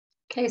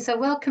Okay, so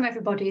welcome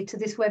everybody to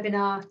this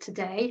webinar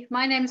today.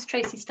 My name is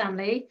Tracy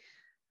Stanley.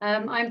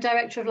 I'm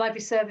Director of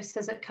Library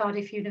Services at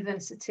Cardiff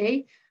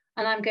University,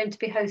 and I'm going to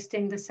be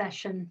hosting the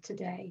session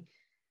today.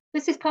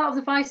 This is part of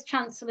the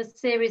Vice-Chancellor's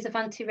series of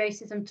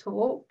anti-racism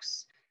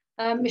talks.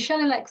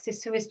 Michelle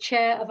Alexis, who is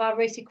chair of our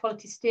Race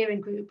Equality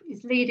Steering Group,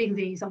 is leading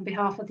these on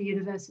behalf of the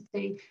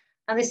university.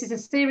 And this is a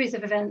series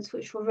of events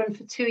which will run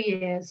for 2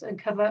 years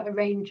and cover a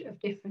range of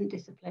different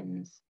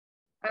disciplines.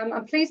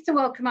 I'm pleased to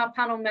welcome our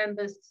panel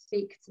members to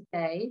speak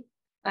today.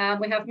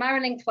 We have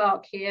Marilyn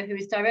Clark here, who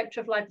is Director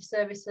of Library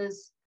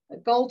Services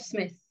at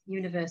Goldsmiths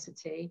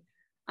University,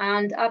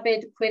 and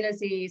Abid Quinn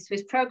Aziz, who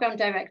is Programme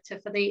Director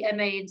for the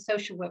MA in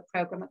Social Work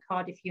Programme at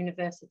Cardiff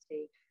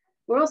University.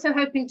 We're also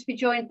hoping to be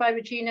joined by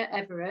Regina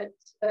Everett,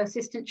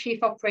 Assistant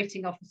Chief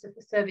Operating Officer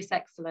for Service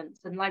Excellence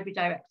and Library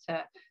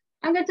Director.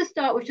 I'm going to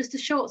start with just a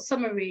short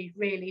summary,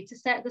 really, to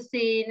set the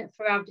scene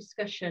for our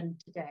discussion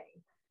today.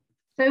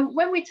 So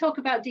when we talk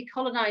about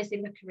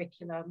decolonising the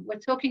curriculum, we're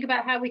talking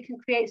about how we can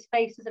create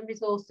spaces and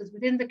resources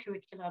within the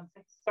curriculum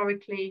for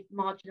historically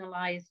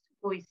marginalised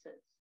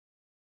voices.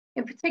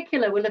 In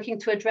particular, we're looking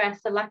to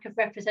address the lack of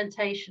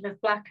representation of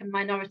Black and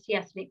minority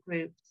ethnic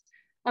groups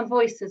and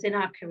voices in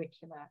our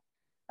curricula,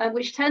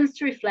 which tends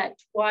to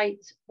reflect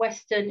white,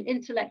 Western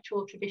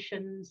intellectual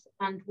traditions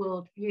and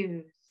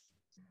worldviews.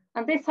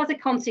 And this has a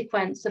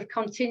consequence of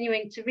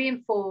continuing to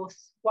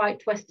reinforce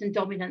white Western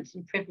dominance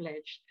and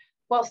privilege,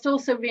 whilst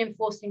also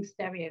reinforcing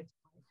stereotypes.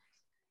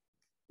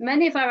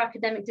 Many of our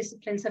academic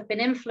disciplines have been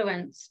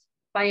influenced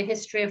by a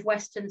history of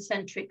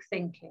Western-centric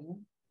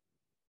thinking.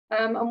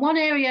 And one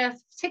area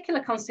of particular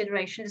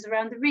consideration is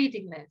around the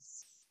reading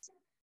lists.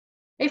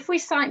 If we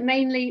cite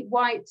mainly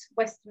white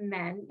Western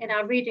men in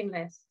our reading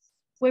lists,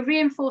 we're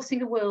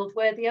reinforcing a world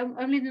where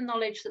only the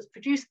knowledge that's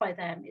produced by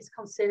them is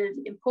considered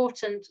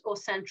important or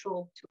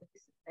central to a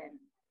discipline.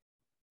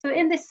 So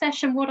in this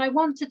session, what I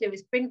want to do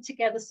is bring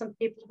together some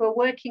people who are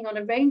working on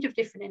a range of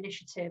different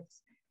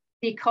initiatives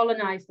to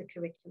decolonise the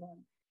curriculum,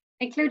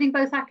 including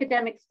both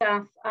academic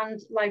staff and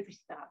library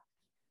staff,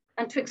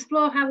 and to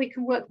explore how we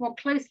can work more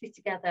closely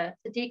together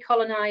to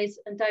decolonise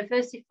and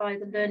diversify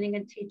the learning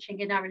and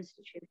teaching in our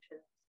institutions,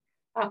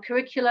 our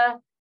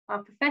curricula,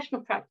 our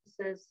professional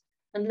practices,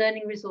 and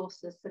learning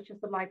resources such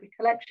as the library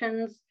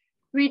collections,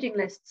 reading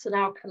lists, and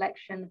our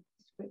collection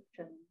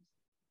descriptions.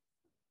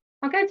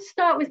 I'm going to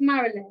start with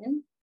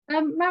Marilyn.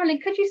 Marilyn,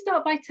 could you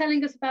start by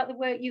telling us about the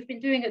work you've been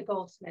doing at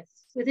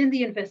Goldsmiths within the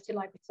University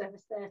Library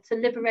Service there to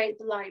liberate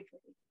the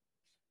library?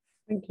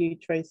 Thank you,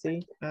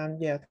 Tracy.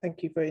 Yeah,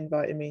 thank you for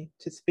inviting me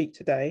to speak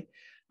today.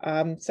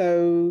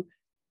 So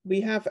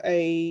we have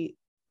an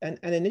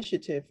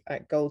initiative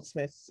at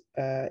Goldsmiths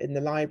in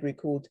the library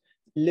called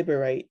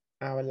Liberate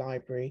Our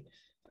Library.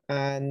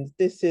 And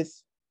this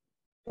has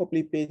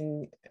probably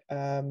been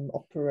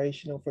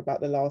operational for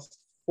about the last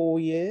 4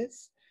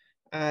 years.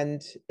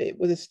 And it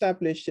was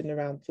established in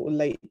around sort of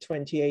late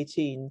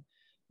 2018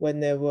 when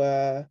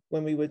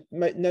we were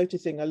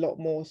noticing a lot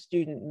more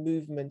student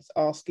movements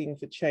asking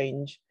for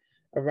change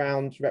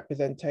around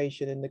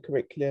representation in the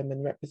curriculum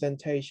and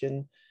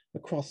representation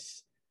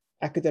across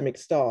academic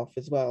staff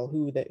as well,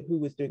 who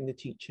was doing the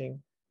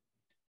teaching.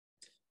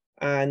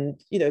 And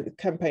you know,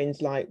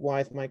 campaigns like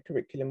 "Why is my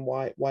curriculum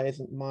white? Why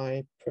isn't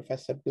my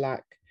professor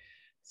Black?"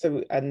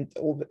 So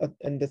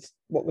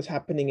what was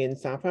happening in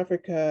South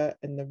Africa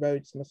in the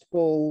Rhodes Must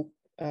Fall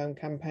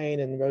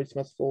campaign, and Rhodes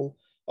Must Fall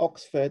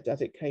Oxford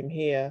as it came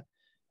here,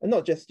 and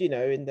not just, you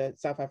know, in the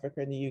South Africa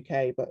and the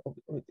UK, but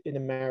in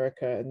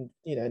America and,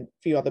 you know, a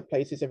few other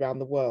places around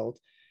the world.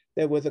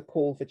 There was a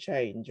call for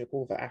change, a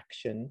call for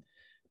action.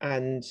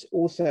 And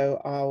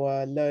also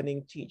our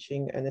learning,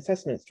 teaching and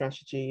assessment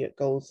strategy at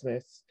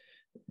Goldsmiths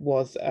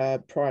was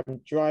a prime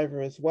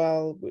driver as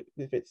well,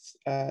 with its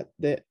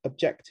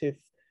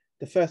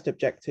the first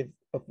objective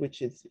of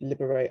which is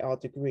liberate our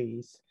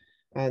degrees.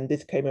 And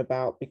this came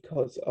about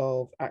because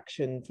of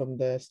action from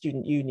the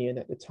student union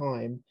at the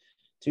time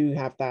to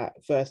have that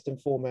first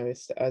and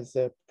foremost as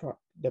the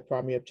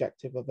primary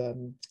objective of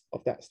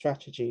that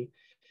strategy.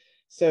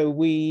 So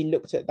we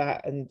looked at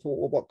that and thought,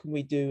 well, what can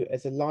we do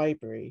as a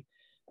library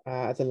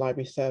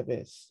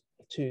service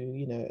to,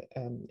 you know,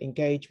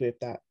 engage with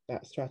that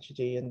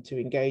strategy and to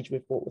engage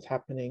with what was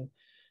happening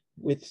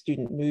with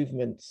student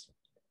movements.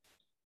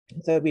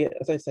 So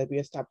as I said, we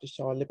established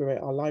our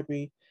Liberate Our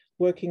Library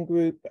working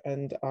group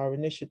and our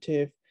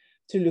initiative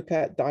to look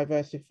at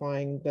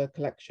diversifying the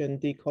collection,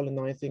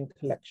 decolonising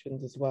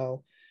collections as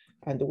well,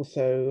 and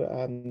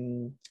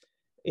also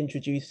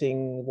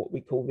introducing what we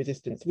call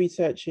resistance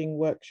researching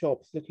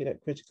workshops, looking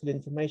at critical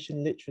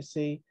information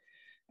literacy.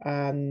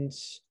 And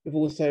we've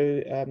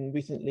also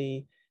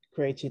recently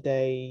created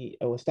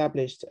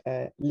established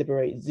a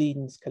Liberate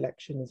Zines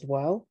collection as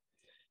well.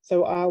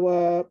 So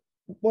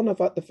one of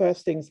the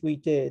first things we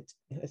did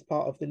as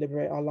part of the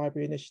Liberate Our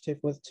Library initiative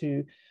was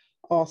to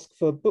ask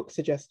for book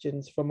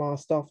suggestions from our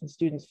staff and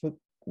students,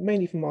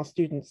 mainly from our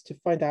students, to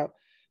find out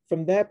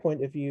from their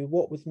point of view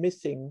what was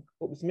missing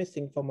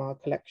from our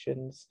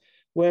collections,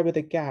 where were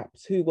the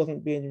gaps, who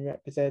wasn't being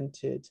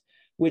represented,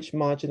 which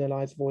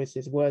marginalized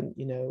voices weren't,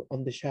 you know,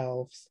 on the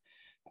shelves.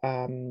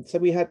 So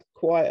we had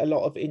quite a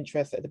lot of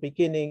interest at the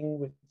beginning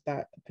with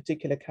that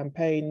particular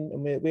campaign,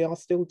 and we are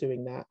still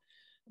doing that.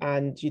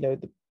 And, you know,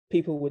 the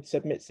people would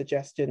submit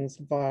suggestions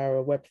via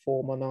a web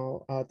form on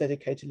our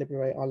dedicated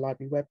Liberate Our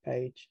Library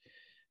webpage.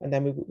 And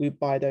then we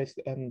buy those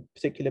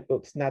particular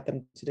books and add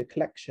them to the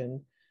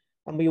collection.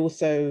 And we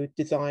also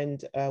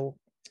designed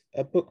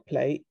a book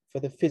plate for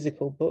the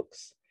physical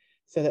books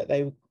so that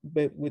they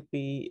would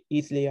be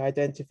easily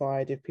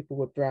identified if people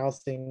were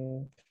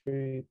browsing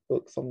through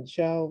books on the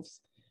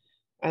shelves.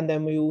 And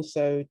then we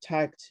also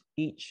tagged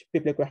each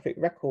bibliographic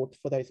record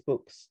for those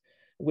books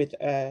with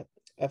a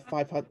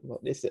 500,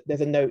 well,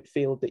 there's a note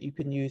field that you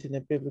can use in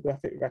a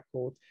bibliographic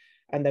record.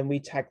 And then we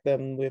tag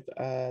them with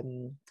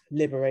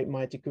Liberate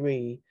My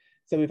Degree.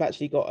 So we've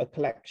actually got a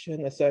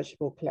collection, a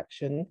searchable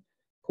collection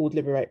called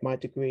Liberate My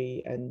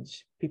Degree, and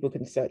people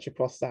can search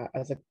across that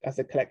as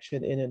a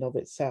collection in and of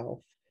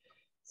itself.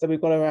 So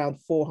we've got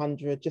around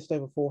 400, just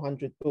over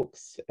 400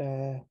 books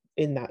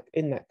in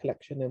that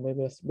collection, and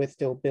we're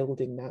still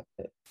building that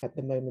at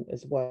the moment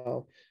as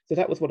well. So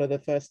that was one of the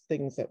first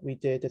things that we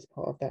did as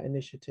part of that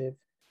initiative.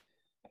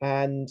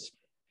 And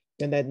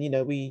then, you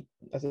know, we,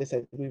 as I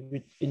said,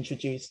 we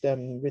introduced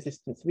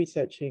resistance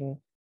researching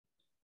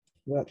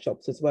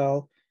workshops as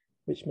well,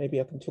 which maybe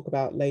I can talk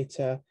about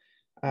later,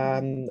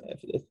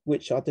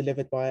 which are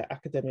delivered by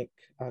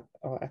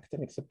our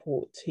academic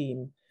support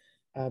team,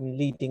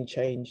 leading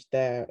change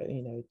there,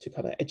 you know, to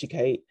kind of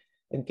educate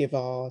and give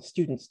our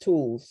students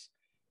tools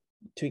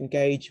to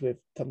engage with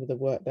some of the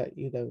work that,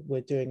 you know,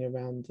 we're doing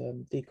around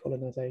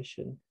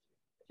decolonization.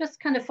 Just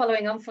kind of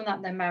following on from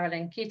that then,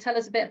 Marilyn, can you tell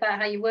us a bit about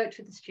how you worked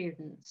with the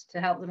students to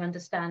help them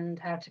understand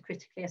how to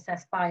critically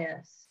assess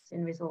bias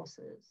in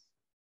resources?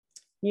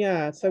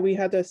 Yeah, so we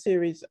had a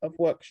series of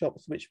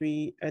workshops which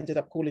we ended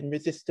up calling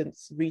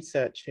resistance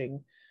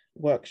researching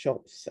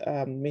workshops.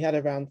 We had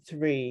around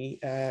 3.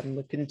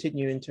 We're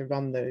continuing to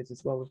run those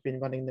as well. We've been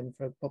running them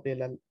for probably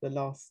the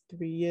last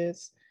 3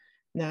 years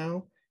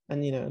now,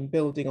 and, you know, and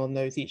building on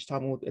those each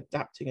time, we're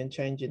adapting and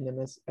changing them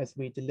as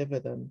we deliver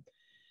them.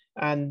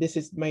 And this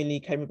is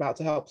mainly came about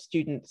to help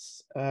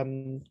students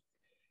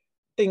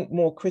think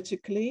more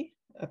critically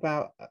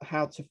about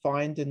how to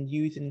find and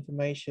use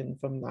information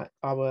from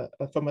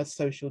from a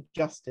social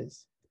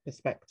justice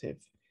perspective.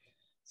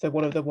 So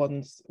one of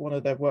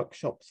their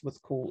workshops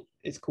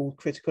is called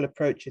Critical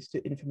Approaches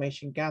to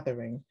Information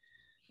Gathering,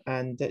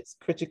 and it's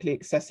critically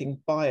accessing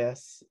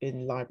bias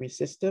in library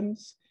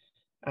systems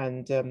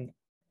and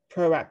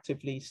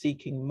proactively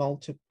seeking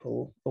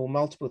multiple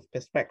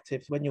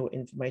perspectives when you're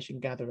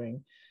information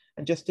gathering.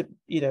 And just to,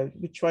 you know,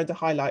 we're trying to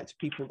highlight to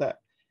people that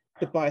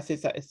the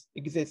biases that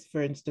exist,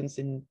 for instance,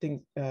 in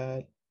things,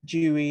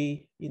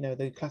 Dewey, you know,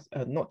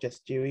 not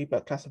just Dewey,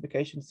 but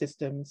classification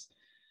systems,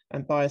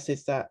 and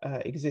biases that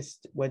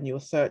exist when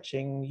you're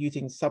searching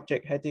using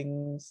subject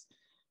headings,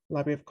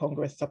 Library of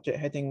Congress subject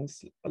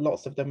headings.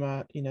 Lots of them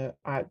are, you know,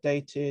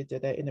 outdated,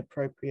 they're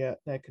inappropriate,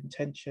 they're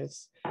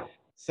contentious.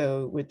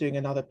 So we're doing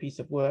another piece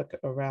of work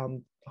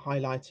around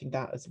highlighting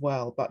that as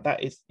well. But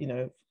that is, you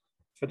know,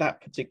 for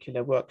that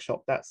particular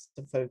workshop, that's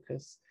the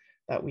focus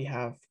that we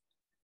have.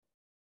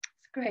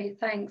 Great,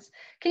 thanks.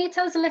 Can you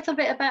tell us a little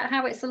bit about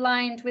how it's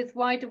aligned with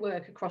wider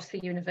work across the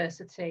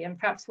university, and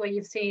perhaps where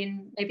you've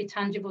seen maybe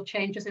tangible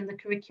changes in the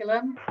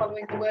curriculum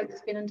following the work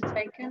that's been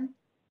undertaken?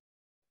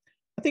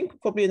 I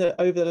think probably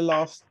over the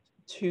last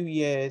 2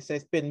 years,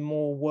 there's been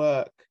more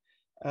work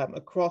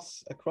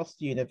across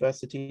the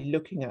university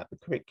looking at the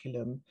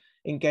curriculum,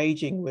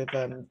 engaging with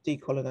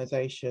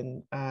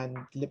decolonization and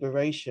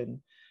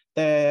liberation.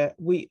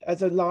 We,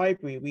 as a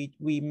library,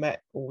 we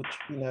met, or,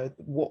 you know,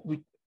 what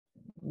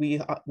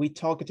we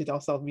targeted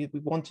ourselves. We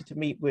wanted to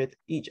meet with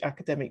each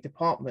academic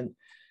department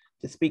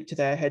to speak to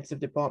their heads of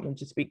department,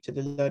 to speak to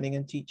the learning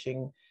and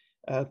teaching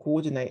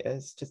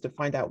coordinators, just to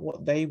find out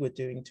what they were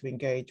doing to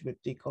engage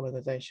with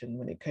decolonization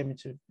when it came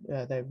to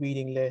their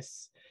reading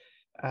lists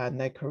and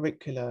their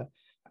curricula.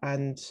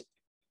 And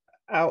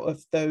out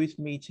of those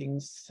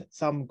meetings,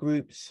 some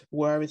groups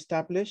were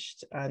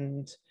established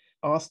and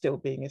are still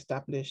being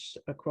established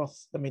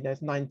across, I mean,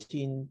 there's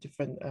 19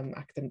 different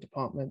academic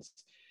departments.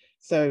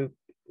 So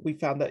we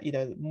found that, you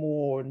know,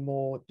 more and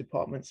more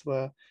departments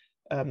were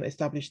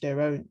establishing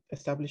their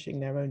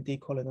own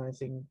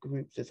decolonizing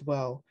groups as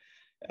well.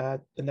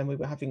 And then we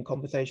were having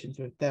conversations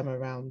with them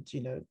around,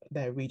 you know,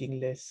 their reading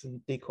lists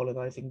and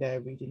decolonizing their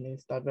reading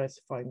lists,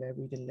 diversifying their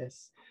reading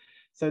lists.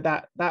 So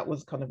that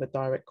was kind of a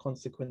direct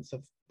consequence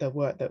of the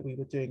work that we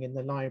were doing in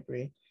the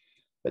library.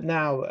 But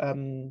now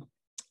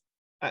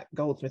at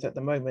Goldsmiths at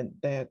the moment,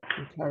 they're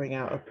carrying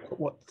out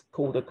what's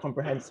called a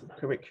comprehensive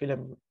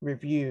curriculum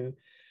review,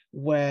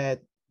 where,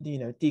 you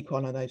know,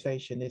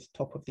 decolonization is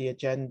top of the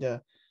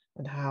agenda,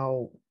 and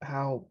how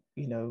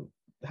you know,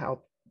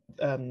 how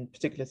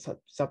particular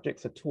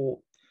subjects are taught,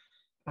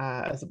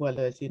 as well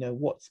as, you know,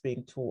 what's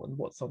being taught and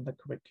what's on the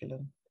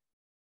curriculum.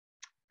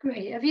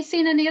 Great. Have you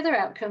seen any other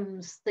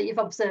outcomes that you've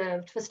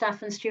observed for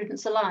staff and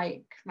students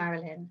alike,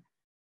 Marilyn?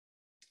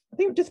 I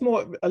think just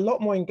a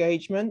lot more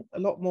engagement, a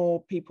lot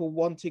more people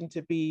wanting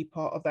to be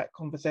part of that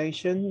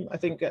conversation. I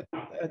think at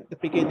the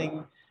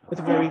beginning,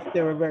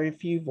 there were very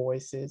few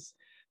voices,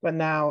 but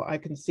now I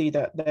can see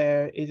that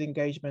there is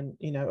engagement,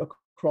 you know,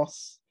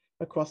 across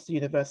the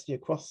university,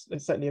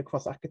 certainly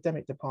across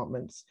academic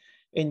departments,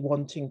 in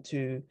wanting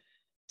to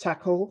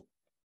tackle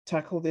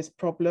this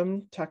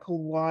problem,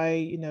 tackle why,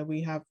 you know,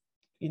 we have,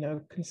 you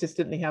know,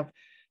 consistently have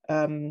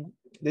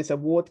this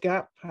award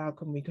gap. How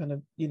can we kind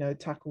of, you know,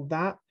 tackle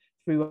that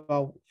through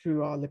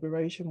our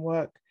liberation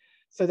work?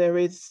 So there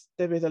is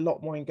a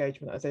lot more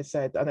engagement, as I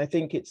said, and I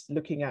think it's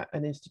looking at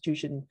an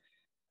institution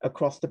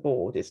across the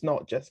board. It's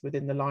not just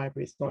within the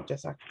library, it's not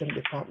just academic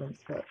departments,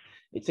 but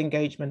it's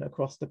engagement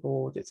across the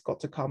board. It's got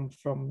to come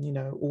from, you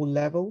know, all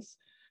levels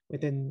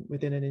within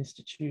an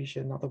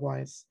institution.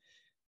 Otherwise,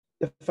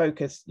 the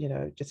focus, you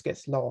know, just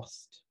gets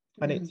lost.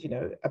 And it's, you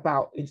know,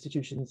 about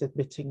institutions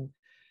admitting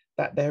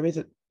that there is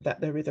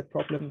a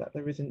problem, that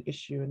there is an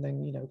issue, and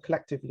then, you know,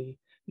 collectively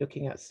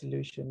looking at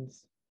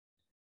solutions.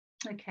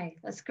 Okay,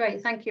 that's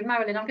great. Thank you,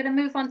 Marilyn. I'm going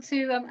to move on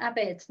to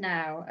Abid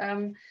now.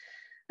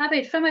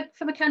 Abid, from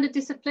a kind of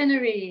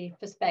disciplinary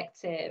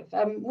perspective,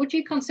 would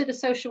you consider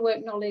social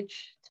work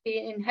knowledge to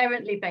be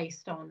inherently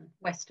based on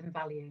Western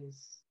values?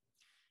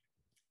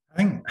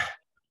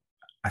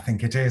 I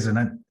think it is,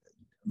 and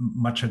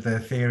much of the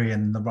theory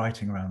and the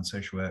writing around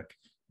social work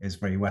is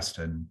very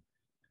Western.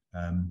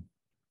 I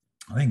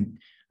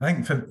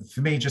think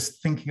for me,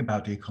 just thinking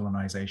about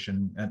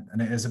decolonization,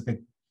 and it is a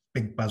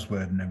big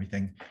buzzword and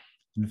everything,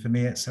 and for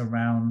me, it's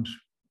around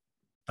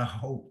the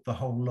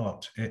whole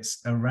lot.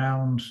 It's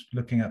around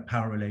looking at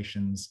power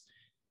relations,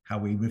 how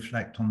we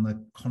reflect on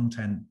the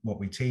content, what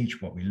we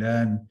teach, what we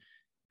learn,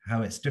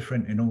 how it's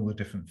different in all the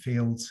different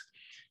fields.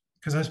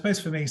 Because I suppose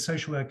for me,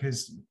 social work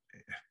is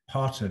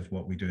part of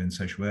what we do in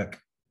social work,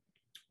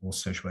 or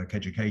social work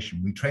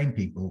education. We train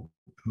people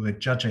who are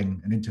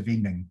judging and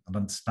intervening and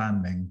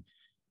understanding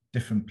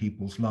different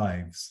people's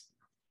lives.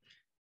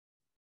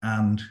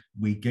 And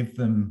we give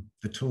them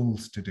the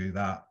tools to do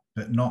that,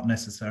 but not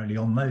necessarily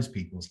on those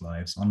people's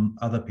lives, on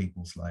other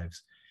people's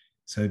lives.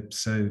 So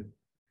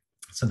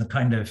the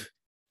kind of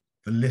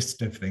the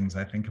list of things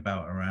I think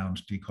about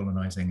around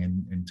decolonizing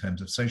in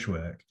terms of social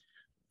work,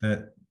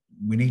 that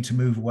we need to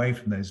move away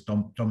from those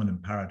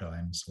dominant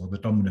paradigms or the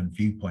dominant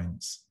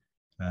viewpoints,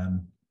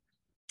 and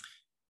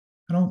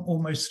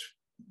almost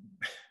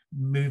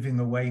moving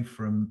away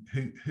from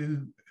who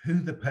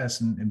the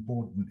person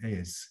important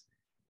is.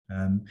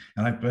 And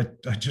I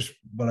just,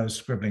 while I was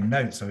scribbling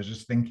notes, I was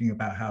just thinking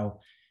about how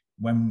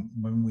when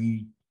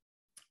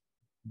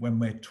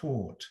we're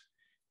taught,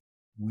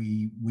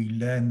 we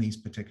learn these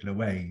particular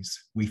ways.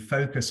 We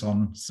focus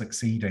on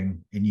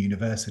succeeding in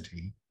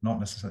university, not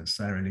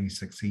necessarily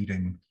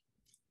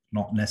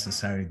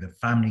the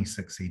family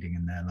succeeding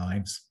in their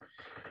lives.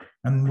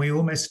 And we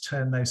almost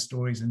turn those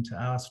stories into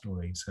our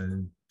stories.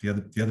 So the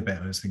other bit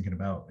I was thinking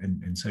about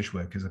in social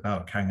work is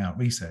about carrying out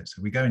research.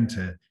 So we go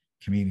into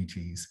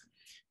communities,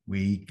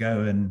 we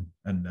go and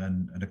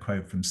a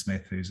quote from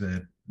Smith, who's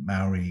a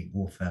Maori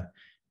author,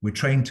 we're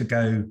trained to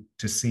go,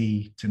 to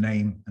see, to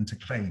name, and to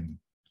claim.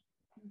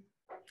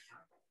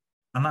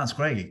 And that's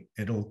great.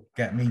 It'll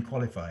get me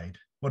qualified.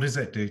 What does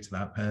it do to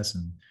that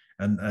person?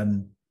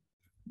 And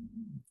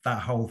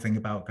that whole thing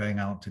about going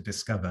out to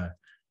discover.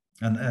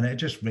 And it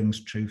just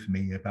rings true for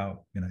me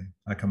about, you know,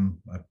 I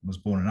was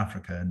born in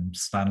Africa, and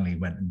Stanley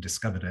went and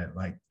discovered it.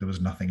 Like there was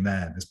nothing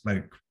there. This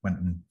bloke went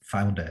and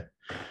found it.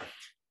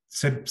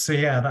 So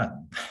yeah,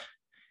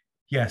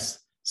 yes,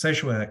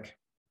 social work.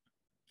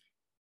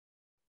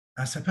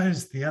 I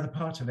suppose the other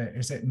part of it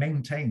is it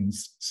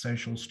maintains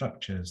social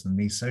structures, and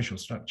these social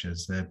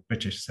structures, they're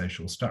British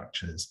social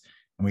structures.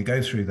 And we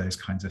go through those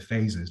kinds of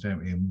phases,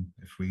 don't we? And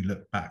if we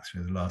look back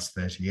through the last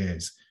 30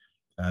 years,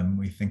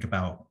 we think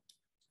about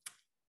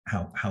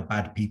how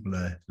bad people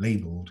are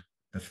labeled,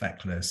 the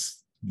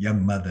feckless,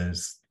 young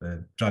mothers,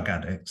 the drug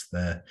addicts,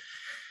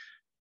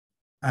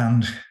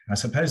 and I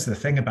suppose the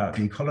thing about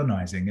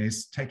decolonizing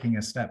is taking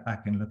a step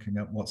back and looking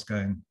at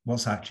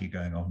what's actually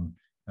going on.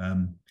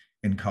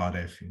 In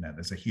Cardiff, you know,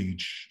 there's a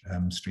huge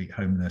street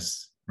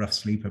homeless, rough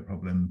sleeper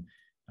problem,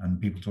 and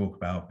people talk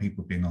about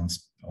people being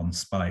on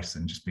spice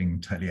and just being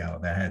totally out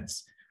of their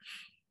heads.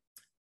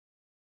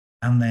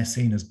 And they're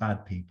seen as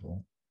bad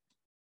people.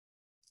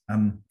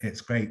 And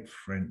it's great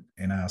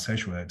in our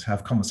social work to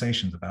have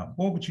conversations about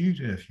what would you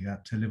do if you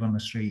had to live on the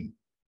street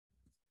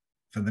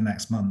for the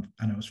next month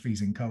and it was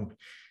freezing cold.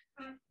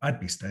 I'd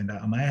be stoned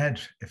out of my head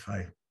if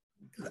I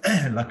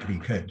luckily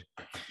could.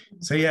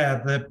 So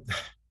yeah, I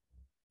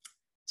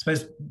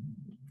suppose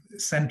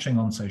centering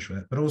on social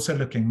work, but also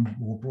looking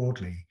more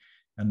broadly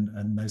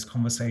and those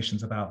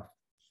conversations about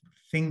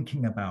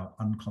thinking about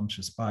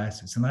unconscious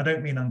biases. And I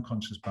don't mean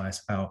unconscious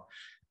bias about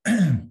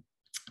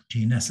do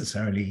you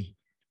necessarily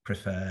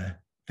prefer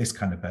this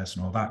kind of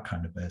person or that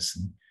kind of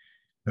person,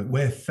 but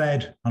we're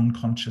fed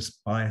unconscious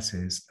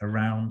biases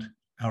around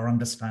our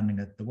understanding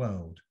of the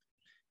world.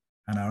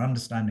 And our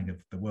understanding of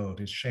the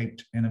world is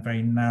shaped in a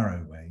very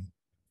narrow way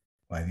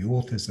by the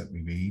authors that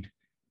we read,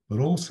 but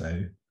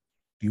also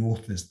the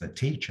authors that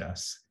teach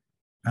us,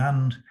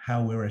 and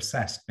how we're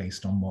assessed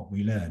based on what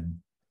we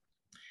learn.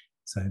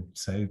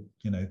 So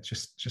you know,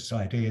 just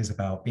ideas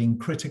about being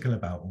critical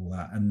about all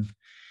that, and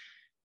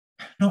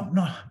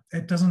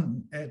it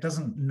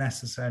doesn't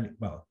necessarily,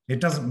 well, it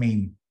doesn't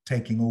mean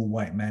taking all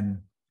white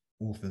men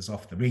authors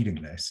off the reading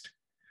list,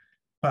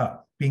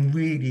 but being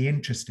really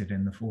interested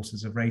in the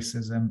forces of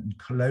racism and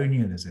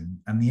colonialism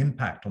and the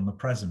impact on the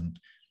present,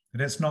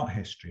 that it's not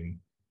history,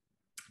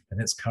 that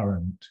it's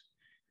current.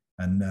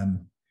 And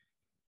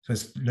so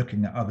it's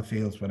looking at other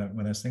fields. When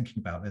I was thinking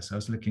about this, I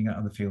was looking at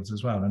other fields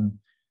as well. And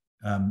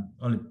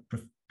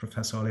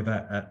Professor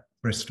Oliver at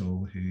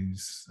Bristol,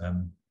 who's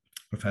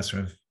professor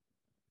of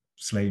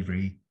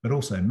slavery, but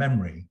also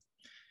memory,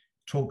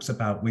 talks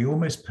about, we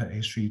almost put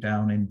history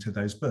down into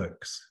those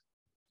books,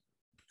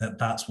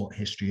 that's what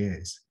history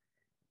is.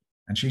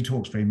 And she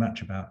talks very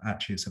much about,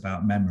 actually it's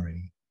about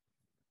memory,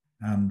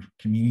 and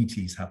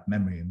communities have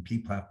memory and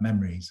people have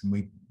memories.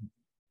 And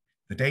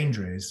the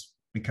danger is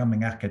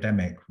becoming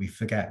academic, we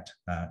forget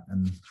that,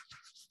 and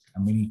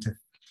we need to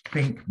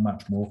think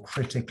much more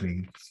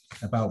critically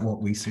about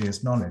what we see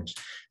as knowledge.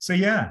 So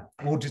yeah,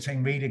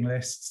 auditing reading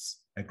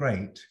lists are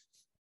great,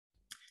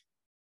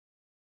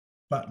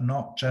 but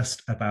not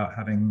just about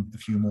having a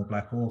few more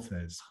Black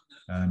authors.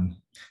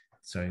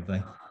 Sorry,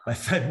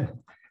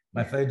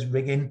 my phone's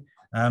ringing.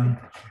 And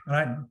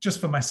just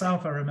for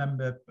myself, I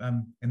remember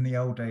in the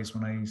old days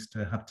when I used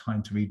to have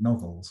time to read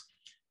novels,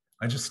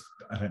 I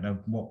don't know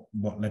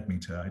what led me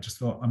to it. I just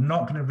thought, I'm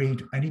not going to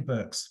read any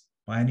books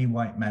by any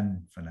white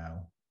men for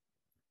now,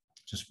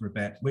 just for a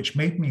bit, which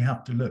made me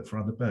have to look for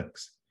other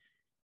books.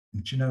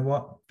 And do you know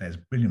what? There's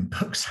brilliant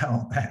books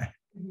out there.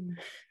 Mm-hmm.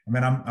 I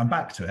mean, I'm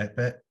back to it,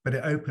 but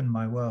it opened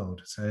my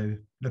world. So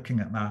looking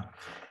at that,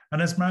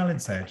 and as Marilyn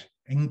said,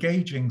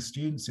 engaging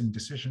students in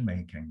decision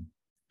making,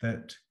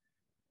 that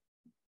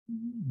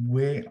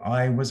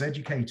I was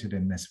educated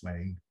in this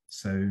way,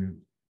 so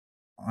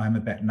I'm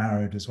a bit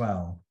narrowed as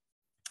well.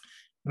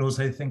 But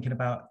also thinking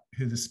about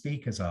who the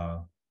speakers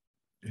are,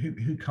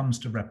 who comes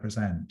to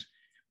represent,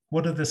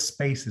 what are the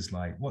spaces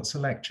like, what's a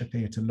lecture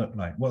theatre look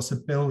like, what's a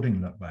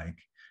building look like.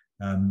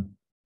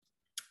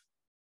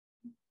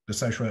 The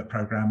social work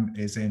programme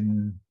is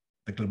in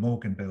the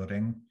Glamorgan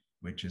building,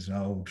 which is an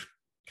old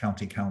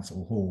county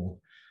council hall.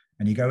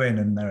 And you go in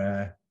and there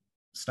are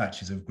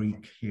statues of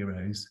Greek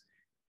heroes.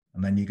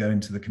 And then you go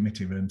into the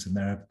committee rooms and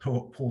there are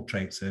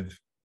portraits of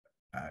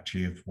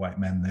white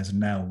men. There's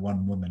now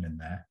one woman in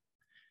there.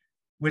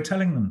 We're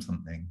telling them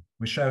something.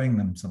 We're showing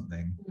them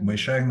something. And we're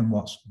showing them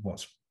what's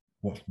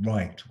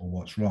right or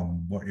what's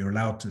wrong, what you're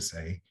allowed to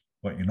say,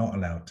 what you're not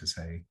allowed to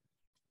say.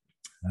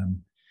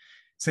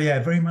 So yeah,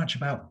 very much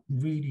about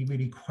really,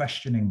 really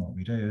questioning what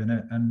we do.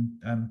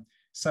 And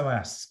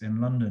SOAS in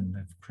London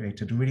have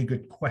created a really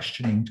good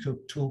questioning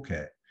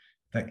toolkit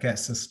that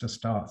gets us to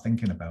start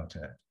thinking about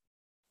it.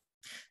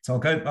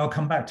 So I'll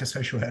come back to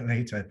social work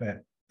later,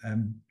 but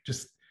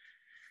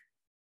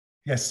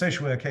yes,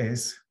 social work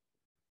is,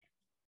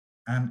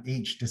 and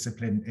each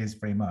discipline is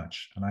very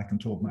much, and I can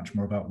talk much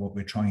more about what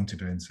we're trying to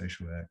do in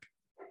social work.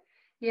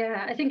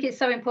 Yeah, I think it's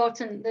so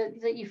important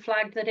that you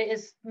flagged that it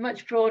is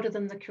much broader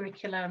than the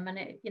curriculum, and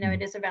it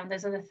is around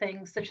those other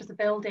things such as the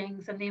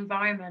buildings and the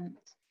environment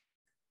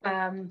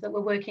that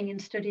we're working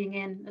and studying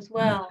in as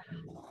well.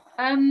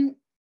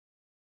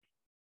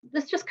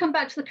 Let's just come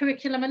back to the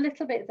curriculum a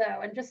little bit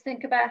though, and just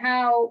think about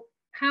how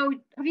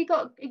have you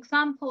got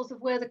examples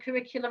of where the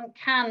curriculum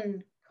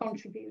can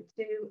contribute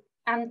to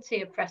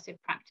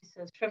anti-oppressive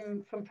practices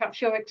from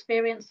perhaps your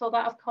experience or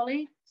that of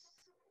colleagues?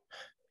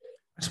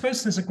 I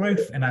suppose there's a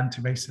growth in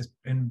anti-racist,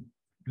 in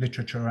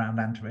literature around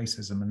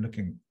anti-racism and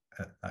looking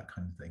at that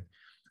kind of thing.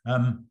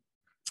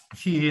 A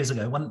few years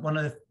ago,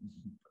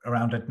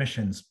 around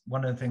admissions,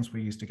 one of the things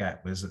we used to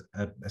get was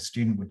a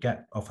student would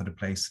get offered a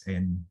place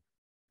in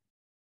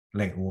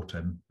late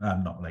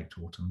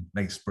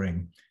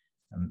spring,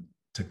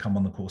 to come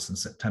on the course in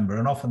September.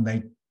 And often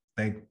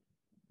they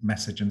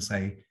message and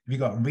say, have you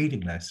got a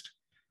reading list?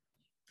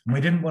 And we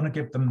didn't want to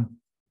give them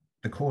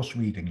the course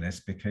reading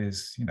list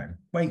because,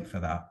 wait for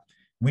that.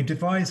 We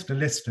devised a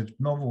list of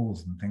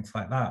novels and things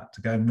like that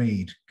to go and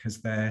read because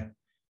they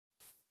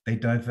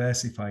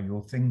diversify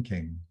your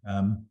thinking.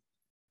 And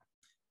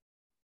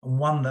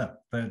one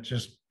that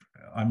just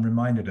I'm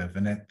reminded of,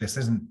 and this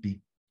isn't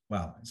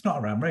it's not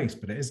around race,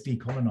 but it is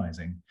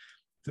decolonizing.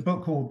 It's a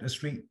book called A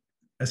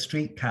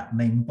Street Cat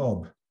Named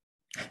Bob.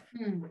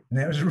 And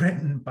it was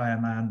written by a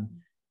man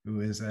who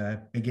was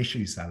a big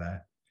issue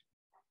seller,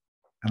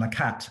 and a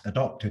cat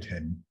adopted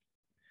him.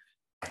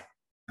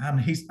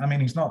 And he's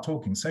not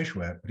talking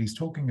social work, but he's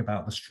talking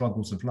about the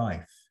struggles of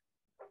life.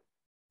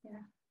 Yeah.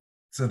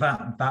 So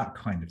that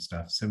kind of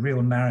stuff. So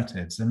real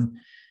narratives. And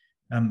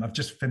I've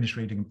just finished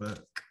reading a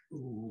book.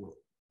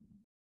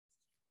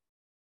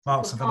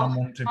 Marks of an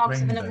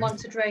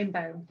Unwanted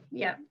Rainbow.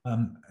 Yeah.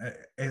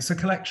 It's a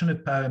collection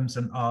of poems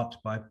and art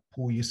by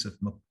Paul Yusuf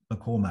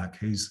McCormack,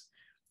 who's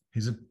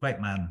a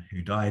great man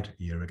who died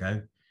a year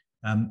ago.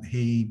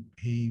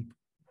 He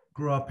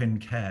grew up in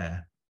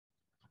care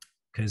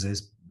because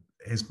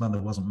his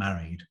mother wasn't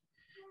married.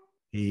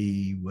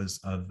 He was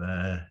of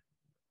a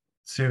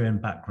Syrian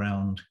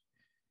background.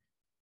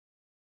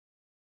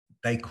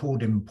 They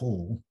called him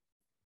Paul,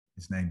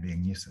 his name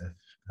being Yusuf.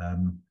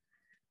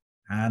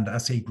 And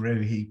as he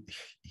grew, he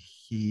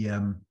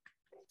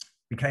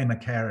became a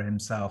carer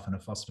himself and a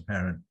foster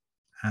parent.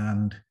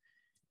 And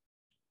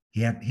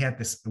he had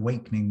this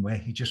awakening where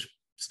he just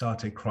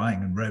started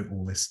crying and wrote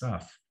all this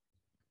stuff.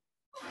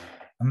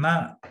 And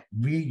that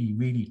really,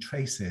 really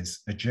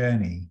traces a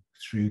journey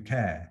through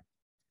care.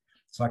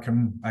 So I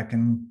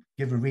can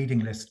give a reading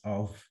list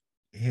of,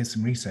 here's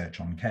some research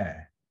on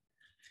care,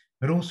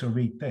 but also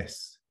read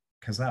this,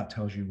 because that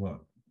tells you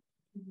what,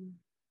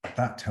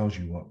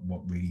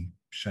 what really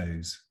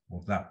shows,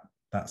 or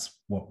that's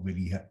what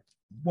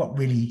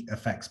really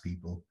affects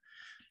people.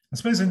 I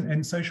suppose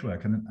in social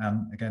work, and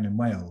again in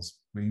Wales,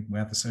 we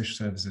have the Social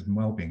Services and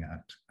Wellbeing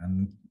Act,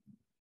 and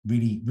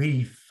really,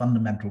 really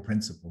fundamental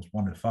principles,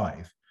 1 of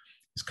 5,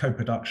 is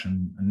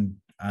co-production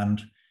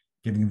and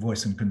giving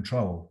voice and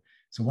control.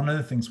 So one of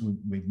the things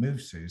we've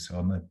moved to, so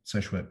on the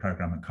social work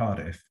programme at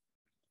Cardiff,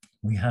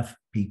 we have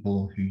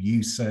people who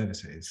use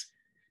services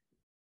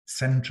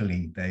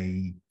centrally.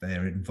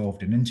 They're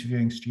involved in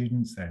interviewing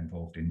students, they're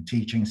involved in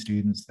teaching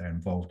students, they're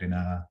involved in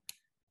our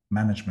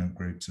management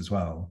groups as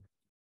well.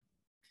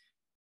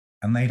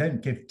 And they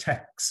don't give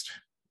text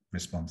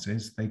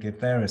responses, they give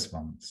their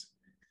response.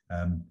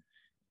 I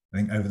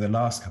think over the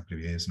last couple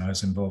of years, and I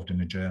was involved in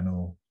a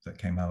journal that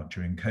came out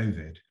during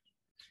COVID,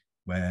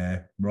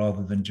 where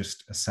rather than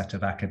just a set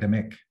of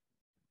academic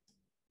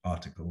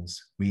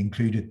articles, we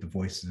included the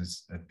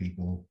voices of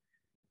people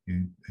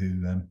who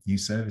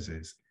use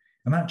services.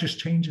 And that just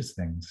changes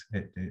things.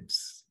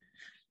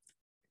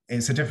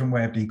 It's a different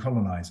way of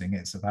decolonizing.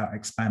 It's about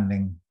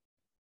expanding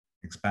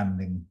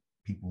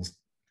people's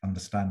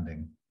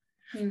understanding.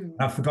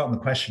 I've forgotten the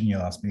question you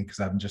asked me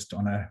because I'm just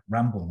on a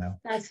ramble now.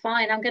 That's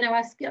fine. I'm going to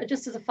ask you,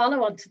 just as a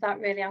follow-on to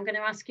that, really, I'm going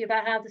to ask you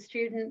about how the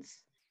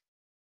students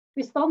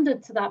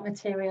responded to that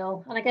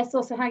material, and I guess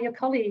also how your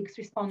colleagues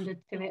responded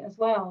to it as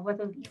well,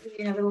 whether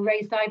there were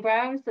raised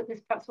eyebrows that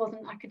this perhaps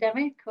wasn't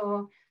academic,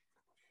 or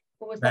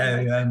was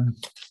that?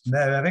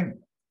 No, I think,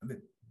 I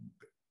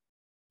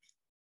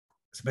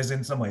suppose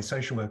in some ways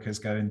social workers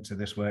go into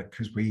this work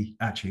because we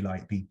actually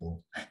like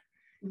people.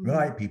 We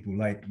like people,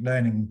 like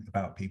learning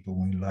about people,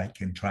 we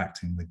like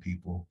interacting with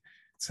people.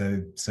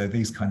 So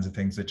these kinds of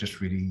things are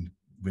just really,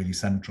 really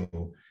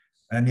central.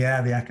 And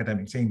yeah, the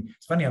academic team.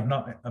 It's funny, I've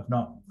not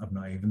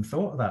even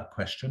thought of that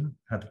question.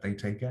 How did they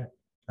take it?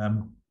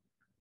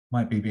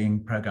 Might be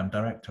being program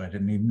director. I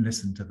didn't even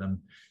listen to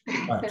them,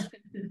 but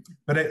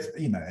it's,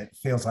 it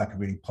feels like a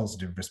really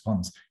positive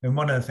response. And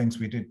one of the things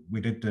we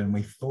did do, and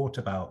we thought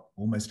about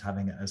almost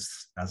having it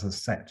as a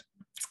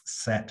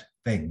set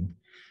thing,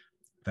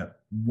 that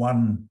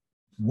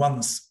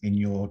once in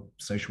your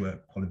social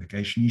work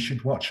qualification, you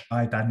should watch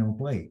I, Daniel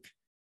Blake.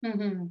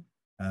 And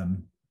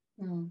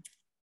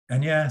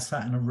yeah,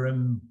 sat in a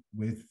room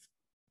with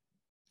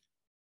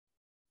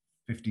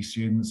 50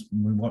 students,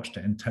 and we watched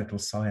it in total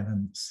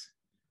silence.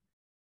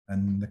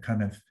 And the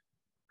kind of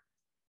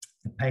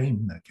the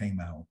pain that came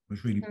out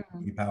was really,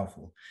 really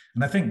powerful.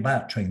 And I think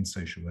that trains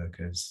social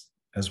workers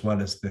as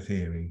well as the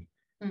theory.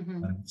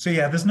 So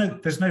yeah, there's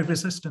no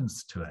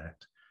resistance to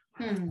it.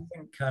 I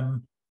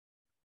think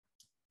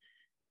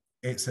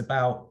it's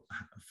about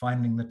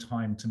finding the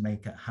time to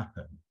make it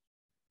happen.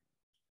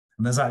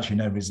 And there's actually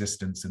no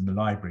resistance in the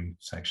library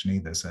section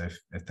either. So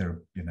if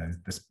there,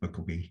 this book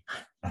will be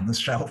on the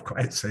shelf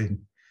quite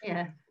soon.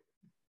 Yeah.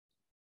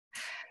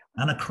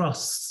 And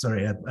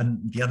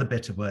and the other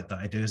bit of work that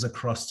I do is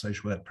across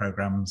social work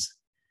programs.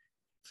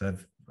 So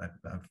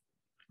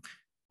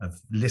I've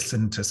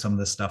listened to some of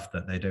the stuff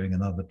that they're doing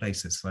in other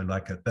places. So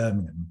like at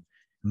Birmingham,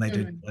 and they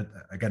did,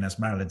 again, as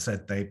Marilyn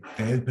said, they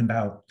opened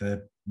out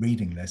the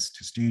reading list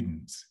to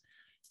students.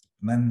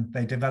 And then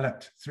they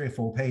developed 3 or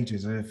 4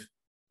 pages of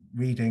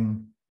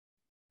reading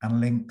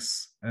and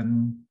links,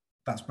 and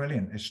that's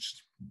brilliant. It's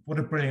just, what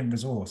a brilliant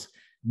resource.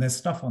 And there's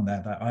stuff on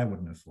there that I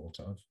wouldn't have thought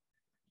of,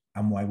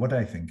 and why would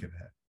I think of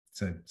it?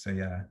 So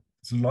yeah,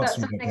 it's lots.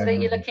 That's something that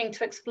you're looking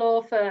to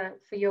explore for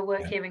your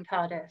work here in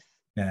Cardiff.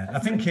 Yeah, I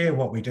think here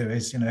what we do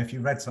is, if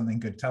you read something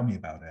good, tell me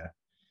about it.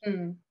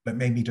 But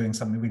maybe doing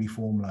something really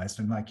formalized,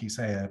 and like you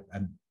say,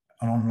 an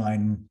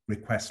online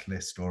request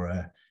list,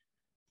 or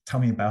tell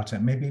me about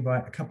it. Maybe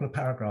write a couple of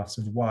paragraphs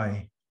of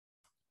why.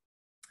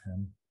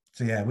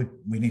 So yeah,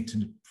 we need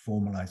to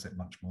formalize it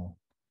much more.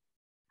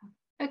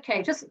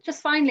 Okay,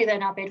 just finally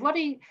then, Abid, what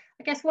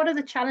are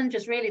the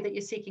challenges really that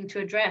you're seeking to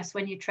address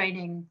when you're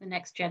training the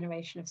next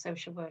generation of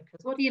social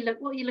workers? What are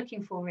you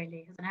looking for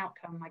really as an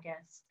outcome, I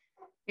guess,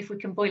 if we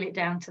can boil it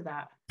down to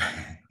that?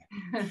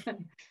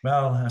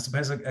 Well, I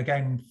suppose,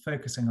 again,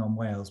 focusing on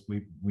Wales,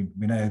 we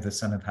know the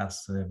Senedd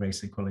has the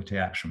Race Equality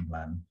Action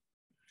Plan.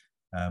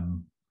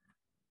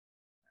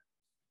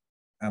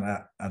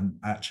 And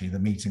actually the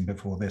meeting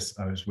before this,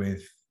 I was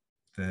with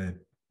the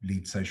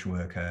lead social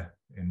worker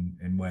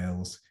in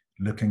Wales,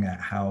 looking at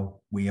how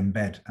we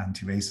embed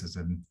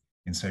anti-racism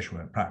in social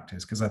work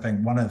practice. Because I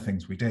think one of the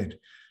things we did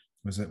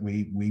was that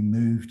we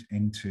moved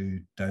into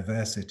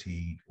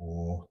diversity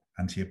or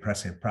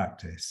anti-oppressive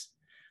practice,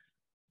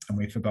 and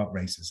we forgot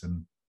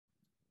racism.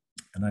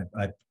 And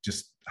I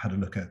just had a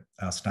look at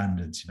our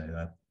standards, you know,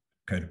 our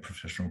Code of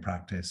Professional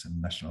Practice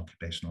and National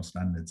Occupational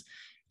Standards.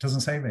 It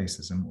doesn't say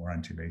racism or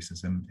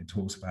anti-racism. It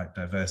talks about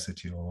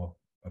diversity or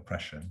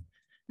oppression.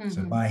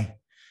 So my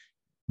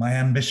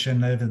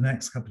ambition over the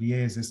next couple of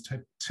years is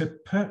to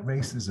put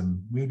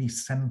racism really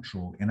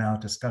central in our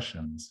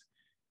discussions,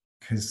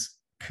 because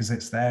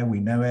it's there, we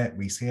know it,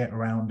 we see it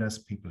around us,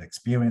 people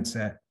experience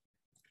it,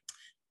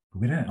 but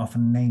we don't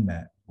often name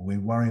it, or we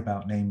worry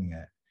about naming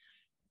it.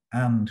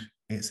 And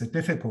it's a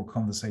difficult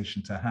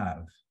conversation to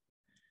have,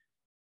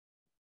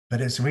 but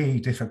it's a really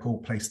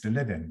difficult place to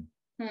live in.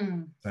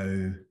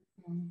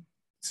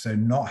 So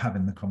not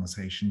having the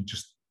conversation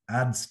just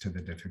adds to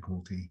the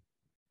difficulty.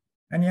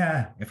 And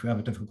yeah, if we have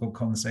a difficult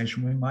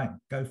conversation, we might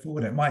go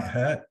forward. It might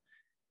hurt.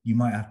 You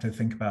might have to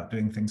think about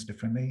doing things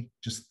differently.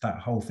 Just that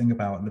whole thing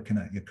about looking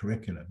at your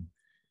curriculum.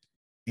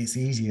 It's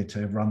easier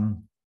to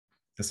run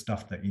the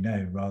stuff that you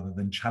know rather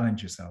than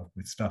challenge yourself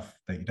with stuff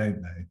that you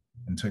don't know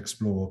and to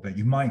explore, but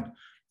you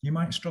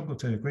might struggle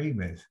to agree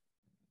with.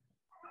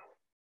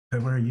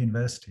 But we're a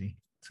university.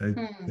 So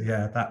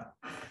yeah, that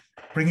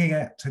bringing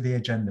it to the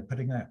agenda,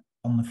 putting it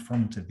on the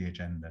front of the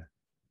agenda.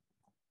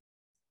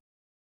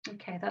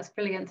 Okay, that's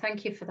brilliant.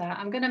 Thank you for that.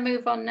 I'm going to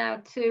move on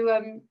now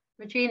to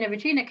Regina.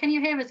 Regina, can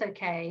you hear us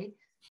okay?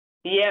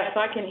 Yes,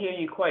 I can hear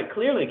you quite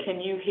clearly. Can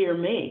you hear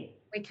me?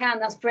 We can.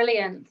 That's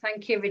brilliant.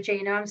 Thank you,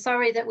 Regina. I'm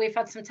sorry that we've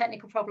had some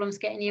technical problems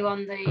getting you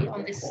on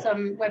this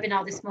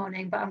webinar this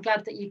morning, but I'm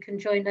glad that you can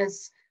join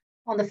us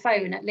on the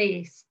phone at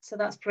least. So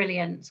that's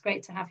brilliant. It's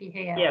great to have you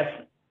here.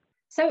 Yes.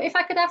 So if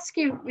I could ask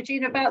you,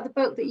 Regina, about the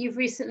book that you've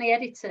recently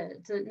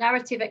edited,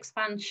 Narrative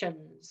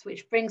Expansions,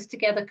 which brings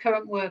together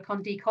current work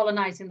on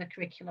decolonising the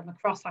curriculum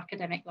across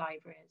academic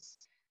libraries.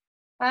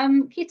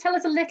 Can you tell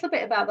us a little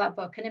bit about that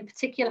book, and in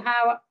particular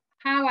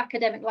how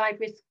academic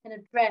libraries can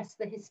address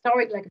the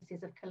historic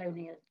legacies of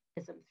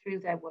colonialism through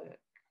their work?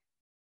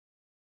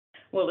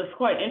 Well, it's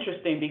quite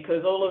interesting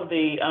because all of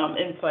the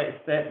insights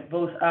that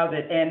both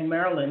Ovid and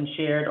Marilyn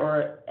shared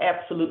are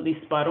absolutely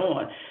spot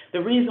on.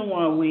 The reason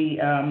why we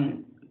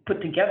put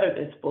together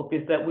this book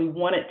is that we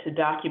wanted to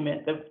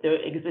document the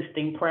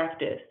existing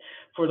practice.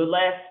 For the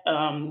last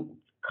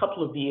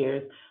couple of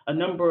years, a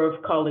number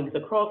of colleagues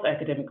across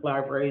academic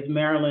libraries,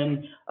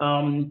 Marilyn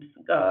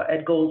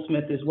at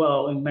Goldsmith as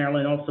well, and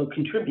Marilyn also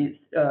contributes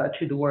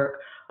to the work,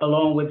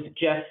 along with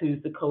Jess,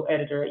 who's the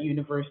co-editor at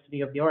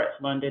University of the Arts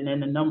London,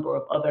 and a number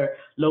of other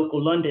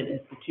local London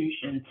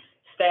institutions.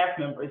 Staff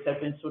members have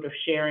been sort of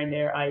sharing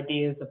their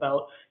ideas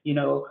about, you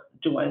know,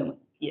 doing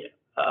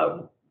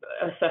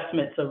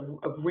assessments of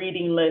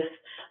reading lists,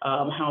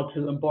 how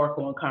to embark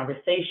on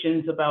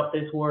conversations about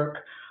this work,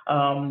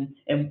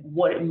 and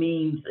what it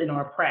means in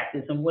our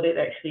practice and what it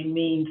actually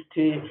means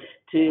to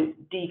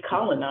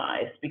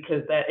decolonize,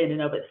 because that in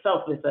and of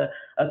itself is a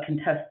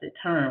contested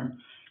term.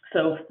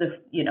 So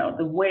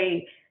the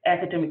way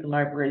academic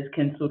libraries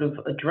can sort of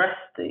address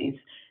these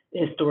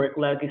historic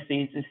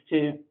legacies is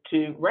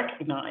to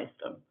recognize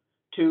them,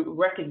 to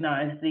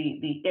recognize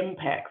the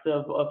impacts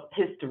of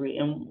history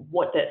and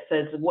what that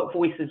says, what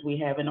voices we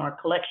have in our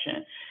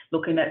collection,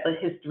 looking at the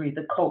history,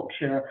 the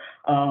culture,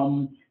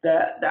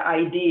 the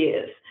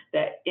ideas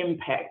that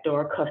impact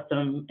our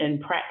custom and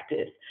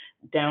practice,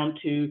 down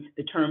to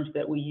the terms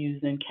that we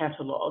use in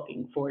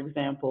cataloging, for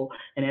example,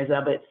 and as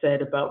Abed said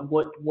about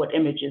what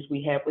images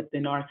we have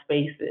within our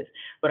spaces.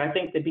 But I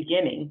think the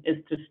beginning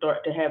is to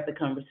start to have the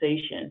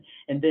conversation,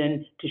 and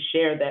then to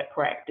share that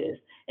practice,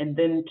 and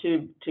then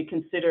to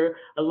consider,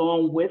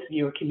 along with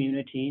your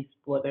communities,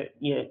 whether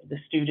the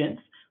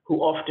students, who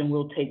often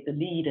will take the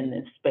lead in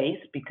this space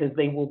because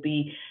they will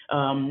be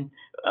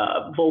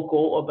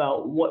vocal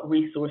about what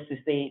resources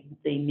they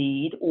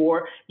need,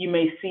 or you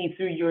may see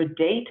through your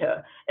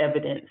data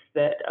evidence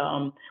that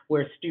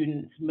where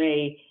students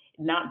may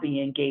not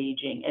be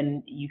engaging,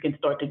 and you can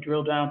start to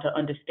drill down to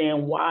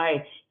understand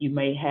why you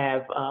may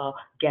have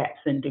gaps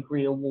in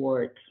degree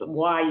awards,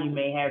 why you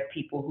may have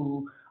people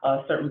who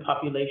certain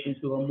populations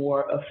who are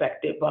more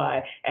affected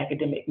by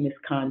academic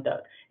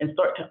misconduct, and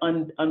start to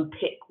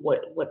unpick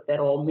what that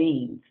all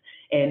means.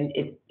 And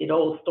it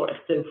all starts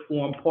to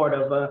form part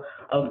of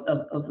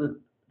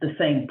the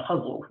same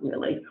puzzle,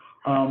 really.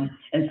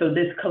 And so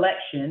this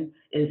collection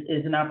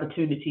is an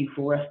opportunity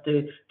for us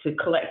to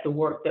collect the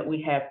work that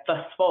we have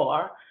thus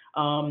far,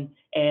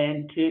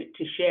 and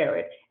to share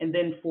it, and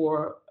then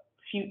for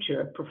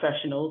future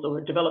professionals or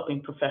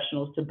developing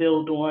professionals to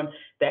build on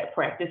that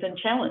practice and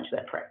challenge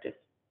that practice.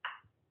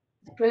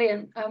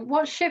 Brilliant.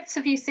 What shifts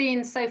have you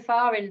seen so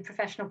far in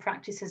professional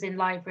practices in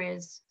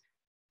libraries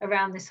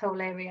around this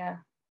whole area?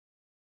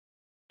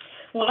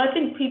 Well, I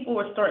think people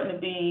are starting to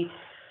be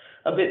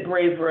a bit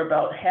braver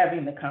about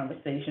having the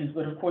conversations,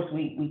 but of course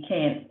we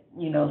can't,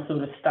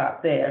 sort of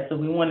stop there. So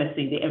we want to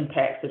see the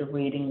impacts of the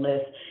reading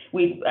list.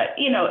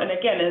 And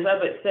again, as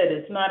I've said,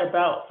 it's not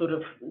about sort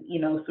of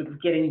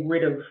getting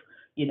rid of,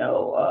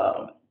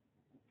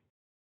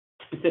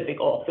 specific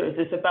authors.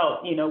 It's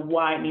about,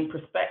 widening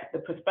the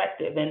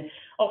perspective, and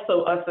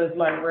also us as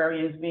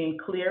librarians being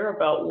clear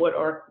about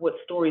what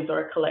stories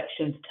our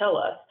collections tell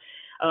us.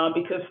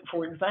 Because,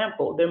 for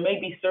example, there may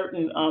be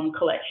certain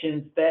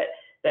collections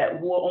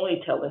that will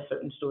only tell us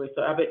certain stories.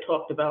 So Abid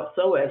talked about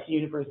SOAS,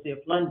 University of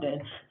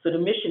London. So the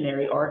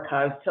missionary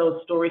archives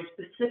tells stories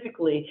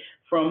specifically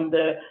from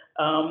the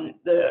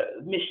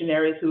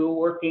missionaries who are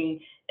working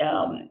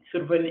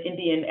sort of in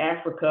Indian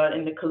Africa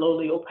in the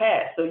colonial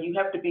past. So you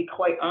have to be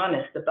quite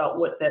honest about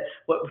what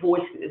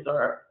voices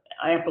are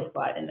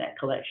amplified in that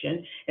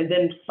collection, and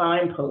then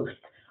signpost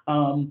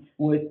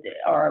with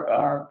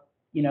our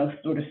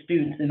sort of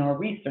students and our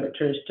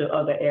researchers to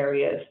other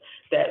areas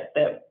that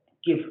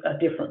give a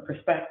different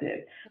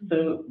perspective.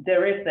 So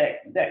there is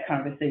that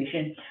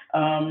conversation.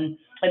 And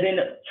then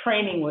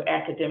training with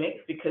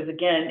academics, because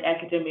again,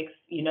 academics,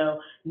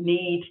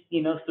 need,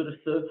 sort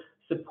of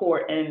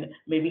support and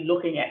maybe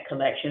looking at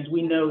collections.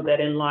 We know that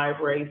in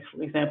libraries,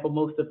 for example,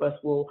 most of us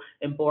will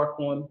embark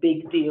on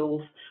big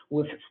deals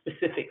with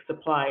specific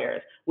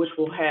suppliers, which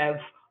will have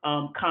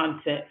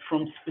content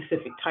from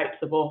specific types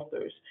of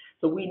authors.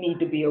 So we need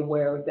to be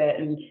aware of that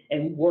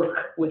and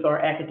work with our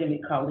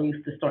academic colleagues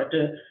to start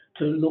to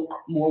look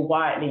more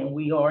widely, and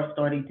we are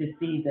starting to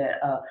see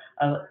that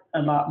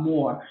a lot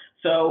more.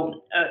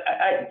 So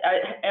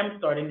I am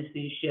starting to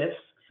see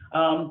shifts,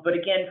 but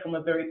again, from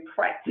a very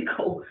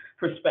practical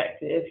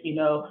perspective,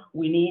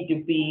 we need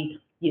to be,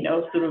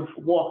 sort of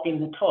walking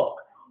the talk.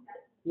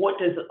 What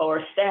does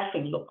our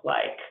staffing look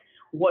like?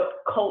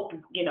 What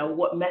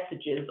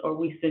messages are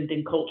we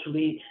sending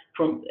culturally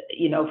from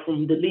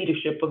the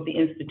leadership of the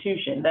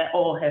institution? That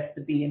all has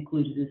to be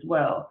included as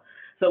well.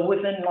 So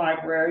within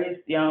libraries,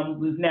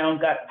 we've now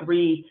got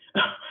three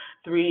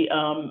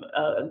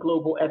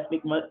global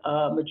ethnic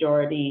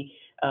majority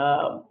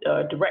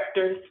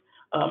directors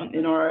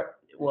in our,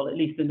 well, at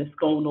least in the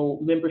SCONAL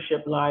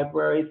membership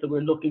library. So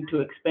we're looking to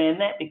expand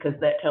that, because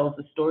that tells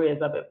the story,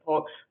 as I've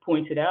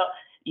pointed out.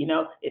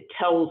 It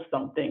tells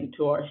something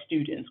to our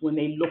students when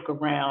they look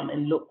around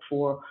and look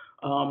for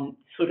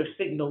sort of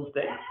signals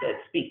that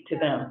speak to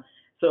them.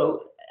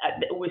 So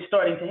we're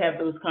starting to have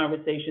those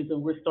conversations,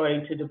 and we're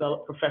starting to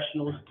develop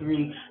professionals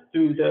through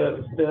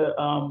the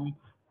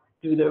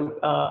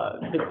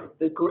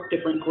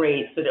different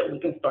grades, so that we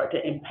can start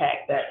to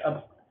impact that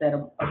a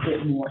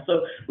bit more.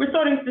 So we're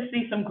starting to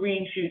see some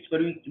green shoots, but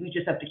we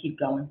just have to keep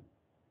going.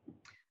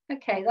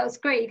 Okay, that's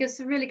great. You give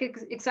some really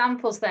good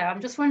examples there. I'm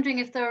just wondering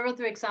if there are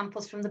other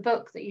examples from the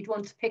book that you'd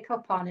want to pick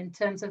up on, in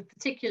terms of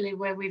particularly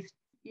where we've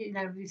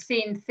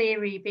seen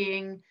theory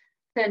being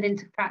turned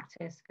into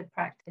practice, good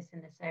practice in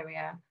this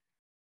area.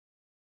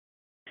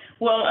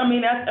 Well, I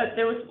mean,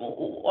 there was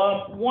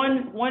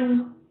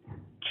one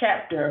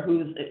chapter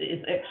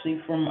is actually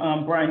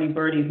from Bryony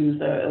Birdie, who's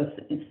a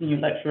senior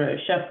lecturer at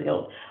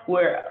Sheffield,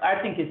 where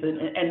I think is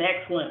an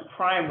excellent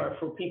primer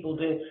for people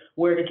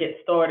where to get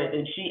started.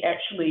 And she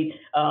actually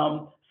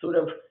sort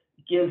of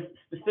gives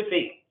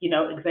specific,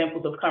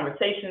 examples of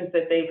conversations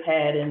that they've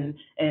had,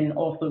 and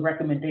also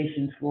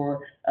recommendations for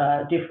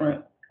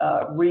different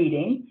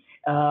readings,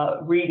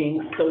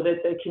 so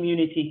that the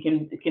community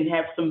can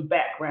have some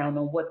background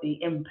on what the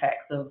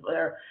impacts of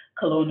their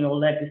colonial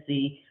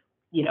legacy,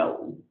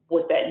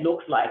 what that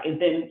looks like,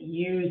 and then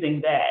using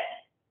that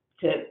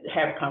to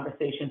have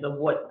conversations of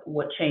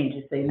what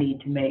changes they need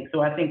to make.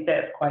 So I think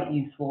that's quite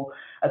useful.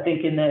 I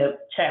think in the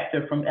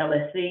chapter from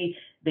LSE,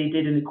 they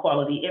did an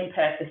equality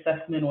impact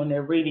assessment on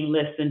their reading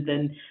list, and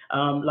then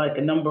like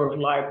a number of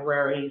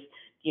libraries,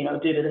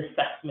 did an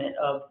assessment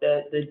of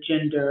the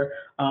gender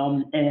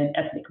and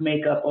ethnic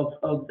makeup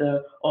of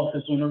the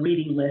authors on the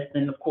reading list,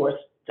 and of course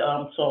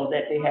saw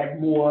that they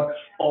had more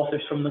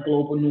authors from the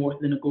global north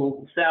than the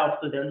global south,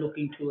 so they're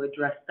looking to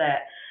address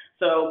that.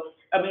 So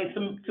I mean,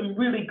 some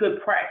really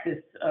good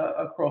practice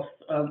across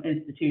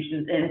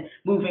institutions, and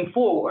moving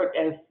forward,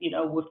 as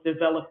with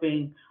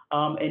developing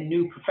and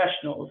new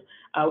professionals,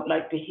 I would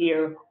like to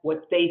hear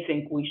what they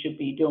think we should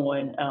be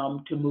doing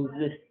to move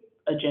this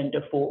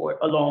agenda forward,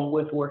 along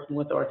with working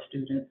with our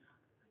students.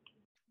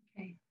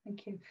 Okay,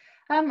 thank you.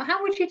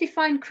 How would you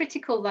define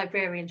critical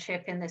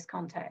librarianship in this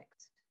context?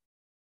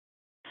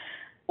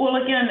 Well,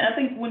 again, I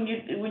think when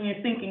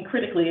you're thinking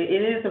critically,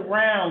 it is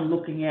around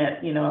looking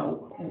at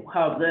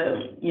how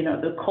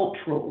the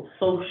cultural,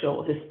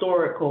 social,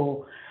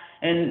 historical,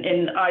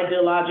 and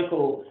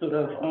ideological sort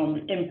of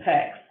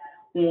impacts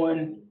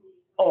on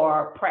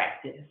our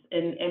practice,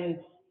 and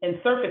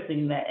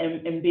surfacing that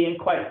and being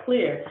quite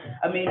clear.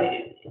 I mean,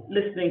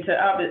 listening to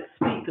Abid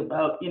speak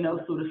about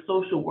sort of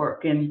social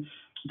work and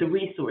the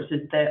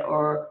resources that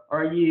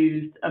are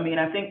used. I mean,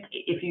 I think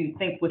if you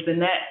think within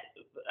that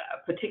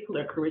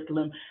particular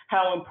curriculum,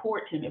 how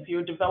important, if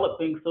you're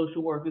developing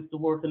social work, is to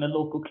work in a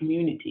local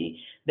community,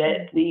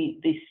 that the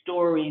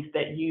stories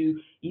that you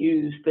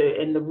use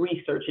and the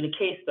research and the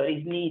case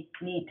studies need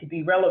to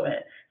be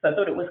relevant. So I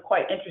thought it was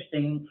quite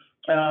interesting,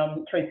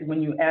 Tracy,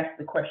 when you asked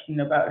the question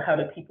about how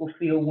do people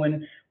feel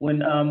when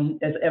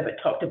as Everett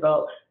talked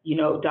about,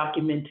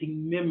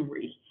 documenting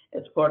memory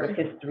as part of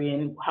history,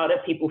 and how did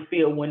people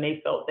feel when they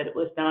felt that it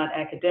was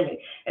non-academic.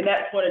 And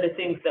that's one of the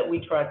things that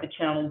we tried to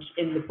challenge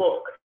in the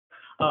book,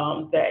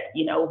 that,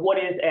 what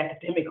is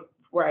academic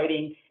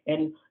writing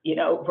and,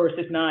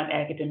 versus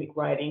non-academic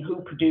writing,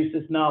 who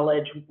produces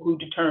knowledge, who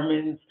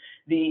determines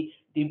the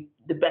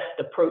best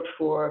approach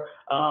for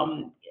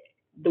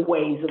the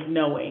ways of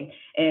knowing.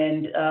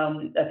 And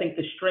I think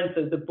the strength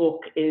of the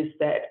book is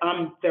that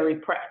I'm very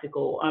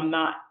practical. I'm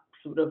not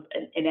sort of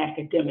an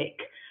academic.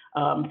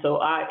 So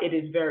it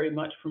is very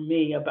much for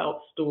me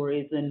about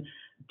stories and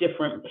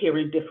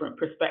hearing different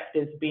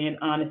perspectives, being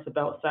honest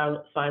about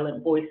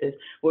silent voices.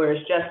 Whereas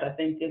I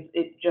think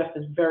it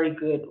is very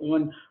good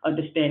on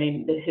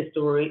understanding the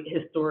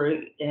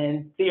history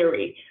and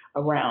theory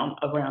around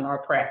our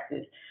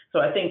practice. So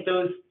I think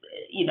those,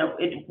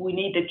 we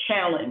need to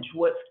challenge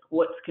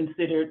what's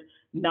considered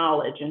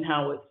knowledge and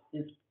how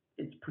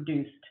it's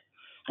produced.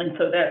 And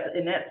so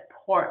that's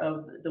part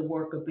of the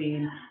work of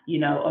being,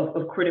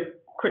 of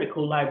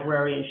critical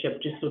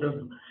librarianship, just sort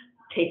of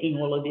taking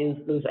all of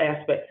those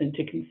aspects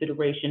into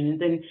consideration,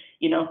 and then,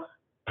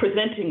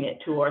 presenting it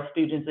to our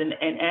students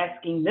and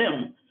asking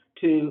them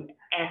to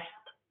ask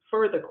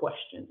further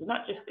questions,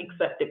 not just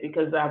accept it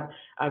because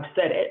I've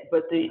said it,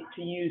 but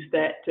to use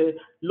that to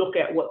look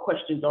at what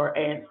questions are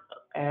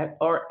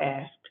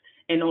asked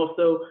and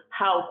also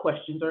how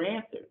questions are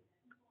answered.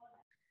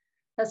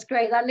 That's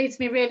great. That leads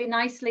me really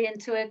nicely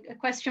into a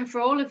question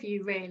for all of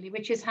you, really,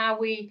 which is how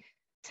we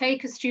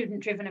take a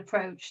student-driven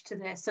approach to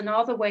this, and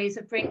are there ways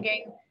of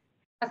bringing,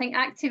 I think,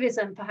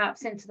 activism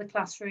perhaps into the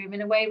classroom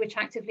in a way which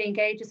actively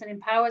engages and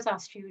empowers our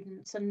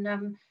students.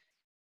 And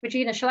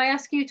Regina, shall I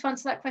ask you to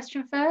answer that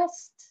question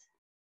first?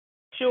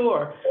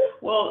 Sure.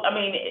 Well, I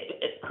mean,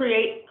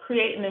 create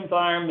an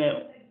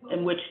environment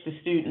in which the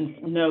students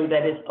know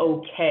that it's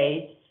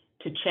okay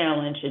to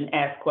challenge and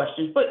ask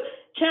questions, but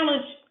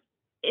challenge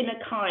in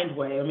a kind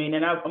way. I mean,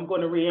 and I'm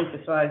going to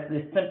reemphasize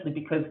this simply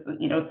because,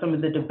 some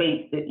of the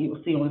debates that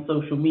you'll see on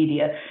social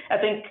media, I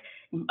think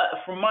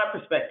from my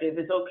perspective,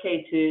 it's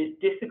okay to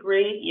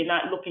disagree. You're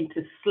not looking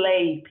to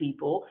slay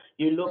people.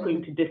 You're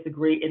looking to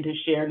disagree and to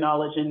share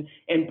knowledge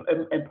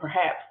and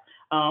perhaps,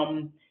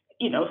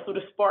 sort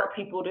of spark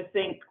people to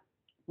think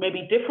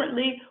maybe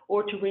differently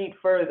or to read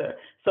further.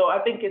 So I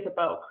think it's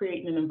about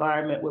creating an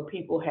environment where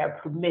people have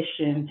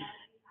permission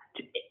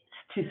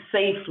to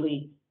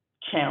safely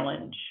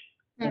challenge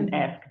and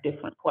ask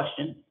different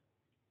questions.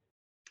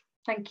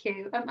 Thank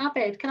you.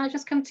 Abid, can I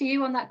just come to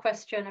you on that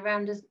question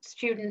around a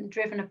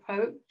student-driven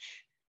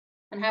approach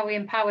and how we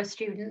empower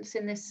students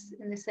in this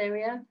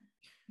area?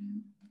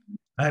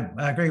 I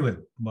agree with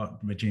what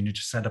Regina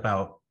just said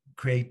about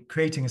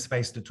creating a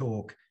space to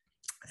talk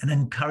and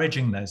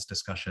encouraging those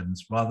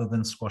discussions rather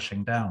than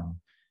squashing down.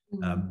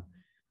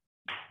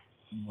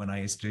 When I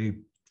used to do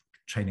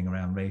training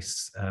around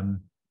race,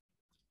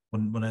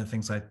 one of the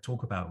things I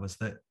talk about was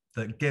that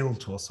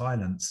guilt or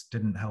silence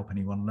didn't help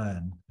anyone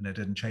learn, and it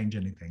didn't change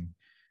anything.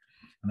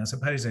 And I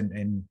suppose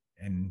in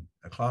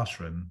a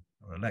classroom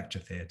or a lecture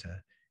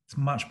theatre, it's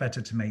much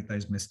better to make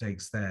those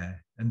mistakes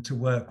there and to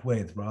work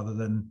with rather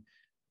than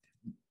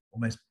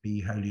almost be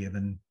holier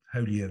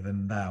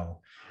than thou.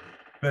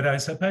 But I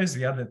suppose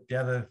the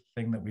other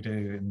thing that we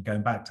do, in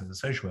going back to the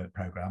social work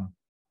programme,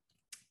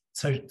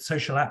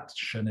 social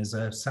action is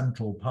a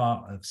central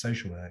part of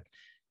social work.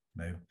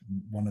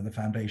 One of the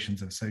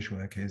foundations of social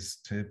work is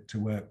to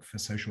work for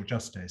social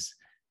justice.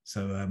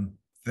 So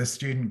the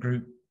student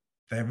group,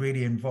 they're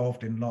really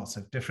involved in lots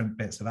of different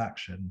bits of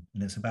action,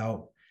 and it's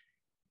about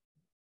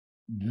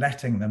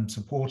letting them,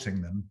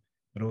 supporting them,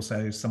 but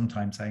also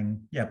sometimes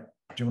saying, yeah,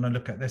 do you want to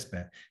look at this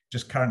bit?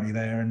 Just currently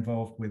they're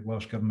involved with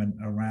Welsh Government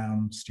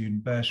around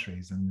student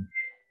bursaries, and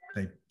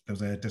there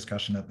was a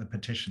discussion at the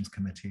petitions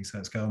committee, so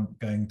it's going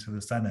to the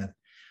Senedd.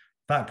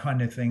 That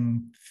kind of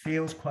thing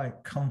feels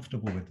quite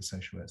comfortable with the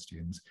social work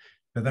students.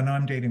 But then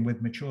I'm dealing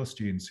with mature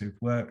students who've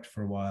worked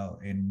for a while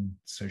in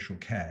social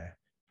care.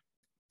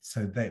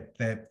 So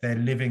they're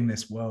living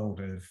this world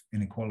of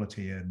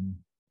inequality and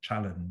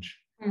challenge.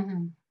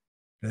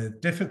 The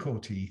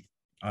difficulty,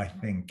 I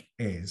think,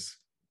 is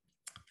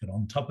that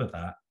on top of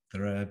that,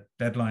 there are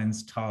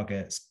deadlines,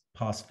 targets,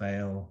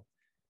 pass-fail,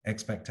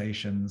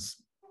 expectations,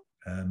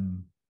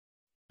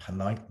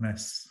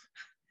 politeness,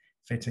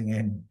 fitting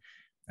in.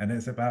 And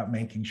it's about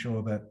making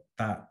sure that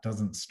that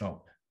doesn't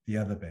stop the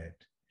other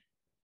bit.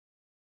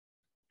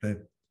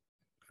 That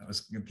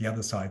was the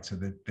other side, so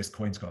that this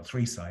coin's got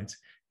three sides.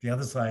 The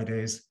other side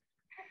is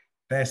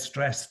they're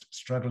stressed,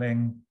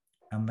 struggling,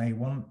 and they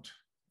want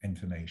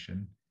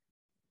information.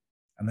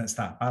 And that's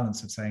that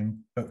balance of saying,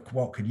 but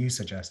what could you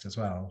suggest as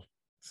well?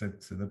 So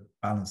the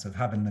balance of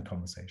having the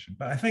conversation.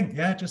 But I think,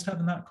 yeah, just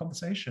having that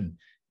conversation.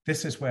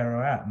 This is where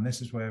we're at, and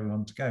this is where we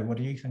want to go. What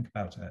do you think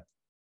about it?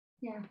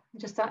 Yeah,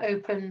 just that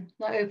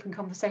open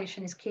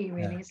conversation is key,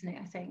 really, isn't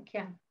it? I think,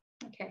 yeah.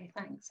 Okay,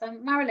 thanks.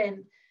 Marilyn,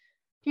 have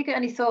you got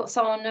any thoughts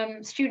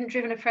on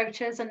student-driven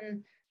approaches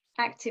and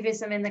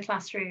activism in the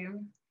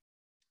classroom?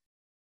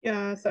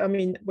 Yeah, so I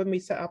mean, when we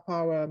set up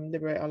our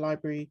Liberate Our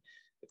Library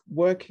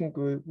working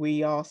group,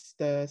 we asked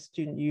the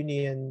student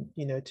union,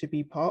 you know, to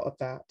be part of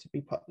that,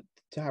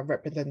 to have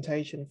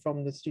representation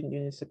from the student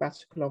union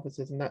sabbatical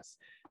officers, and that's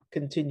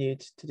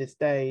continued to this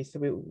day. So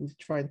we're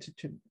trying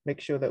to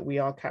make sure that we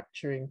are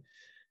capturing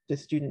the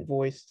student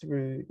voice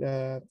through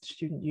the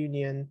student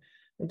union,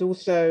 and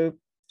also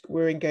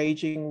we're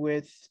engaging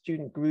with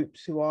student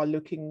groups who are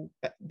looking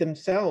at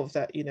themselves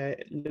at, you know,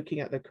 looking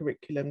at the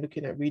curriculum,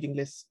 looking at reading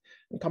lists,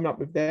 and coming up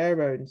with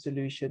their own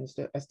solutions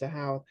as to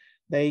how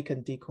they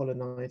can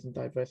decolonize and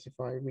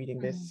diversify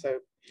reading lists. So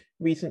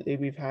recently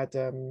we've had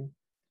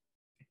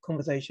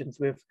conversations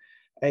with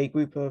a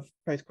group of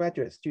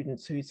postgraduate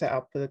students who set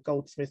up the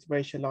Goldsmiths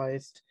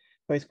Racialized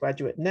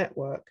Postgraduate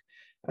Network,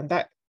 and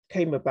that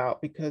came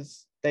about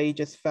because they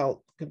just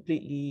felt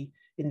completely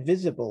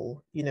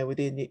invisible, you know,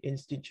 within the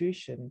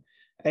institution.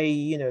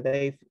 You know,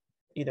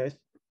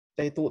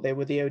 they thought they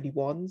were the only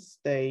ones.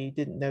 They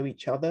didn't know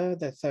each other.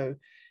 So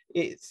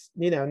it's,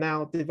 you know,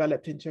 now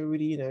developed into a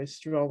really, you know,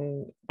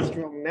 strong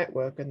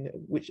network, and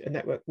a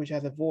network which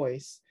has a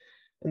voice.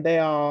 And they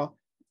are,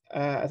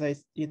 as I,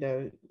 you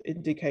know,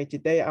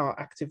 indicated, they are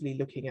actively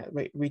looking at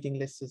reading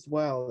lists as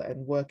well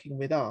and working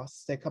with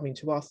us. They're coming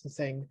to us and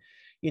saying,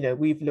 you know,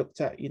 we've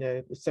looked at, you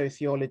know,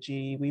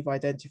 sociology, we've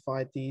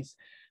identified these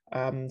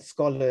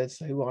scholars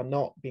who are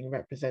not being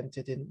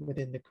represented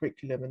within the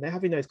curriculum, and they're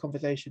having those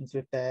conversations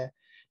with their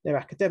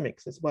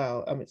academics as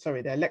well.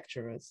 Sorry, their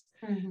lecturers.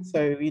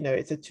 So, you know,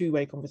 it's a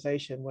two-way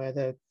conversation where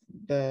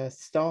the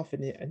staff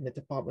in the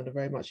department are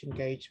very much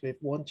engaged with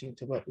wanting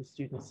to work with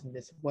students in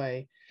this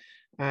way.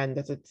 And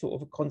as a sort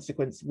of a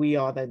consequence, we've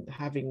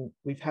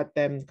had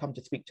them come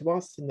to speak to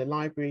us in the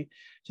library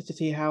just to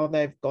see how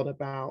they've gone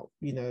about,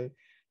 you know,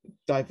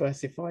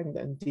 diversifying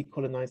and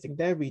decolonizing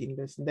their reading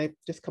list, and they've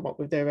just come up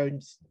with their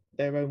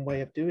own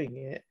way of doing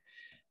it.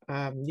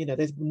 You know,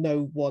 there's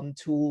no one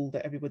tool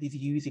that everybody's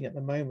using at the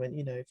moment.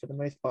 You know, for the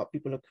most part,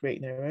 people are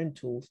creating their own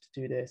tools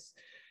to do this,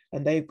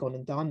 and they've gone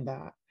and done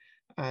that.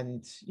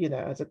 And, you know,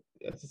 as I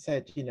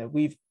said, you know,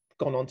 we've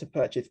gone on to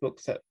purchase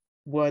books that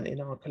weren't in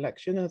our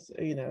collection as,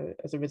 you know,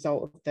 as a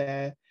result of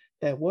their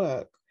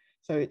work.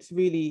 So it's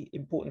really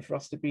important for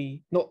us to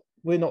be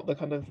we're not the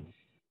kind of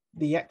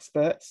the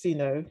experts, you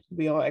know,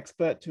 we are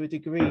expert to a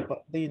degree,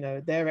 but, you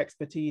know, their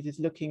expertise is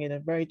looking in a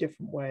very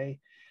different way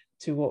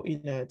to what,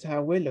 you know, to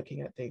how we're looking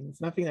at things.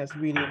 And I think that's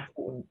really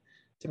important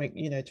to make,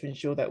 you know, to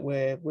ensure that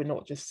we're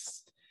not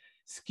just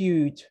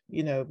skewed,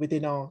 you know,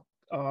 within our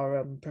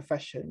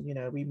profession. You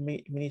know, we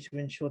need to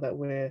ensure that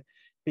we're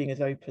being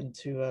as open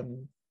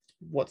to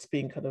what's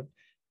being kind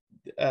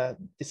of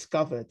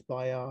discovered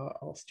by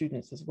our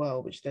students as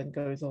well, which then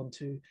goes on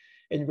to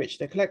enrich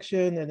their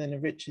collection and then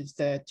enriches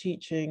their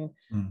teaching,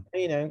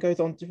 you know, and goes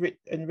on to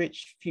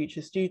enrich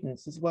future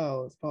students as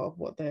well as part of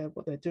what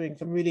they're doing.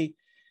 So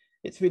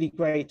it's really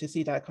great to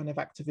see that kind of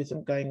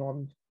activism going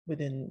on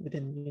within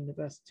the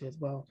university as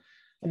well.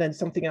 And then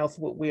something else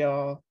what we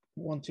are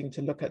wanting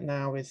to look at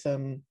now is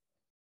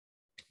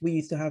we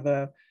used to have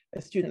a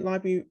student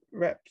library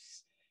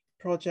reps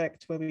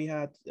project where we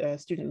had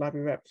student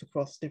library reps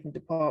across different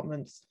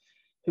departments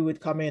who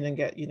would come in and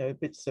get, you know,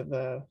 bits of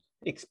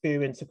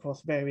experience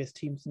across various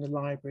teams in the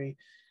library.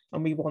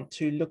 And we want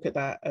to look at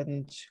that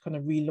and kind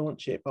of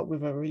relaunch it, but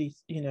with a really,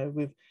 you know,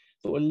 with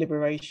sort of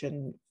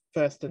liberation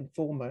first and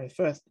foremost.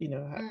 First, you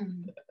know,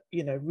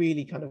 you know,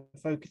 really kind of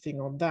focusing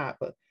on that,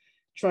 but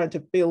trying to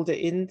build it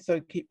in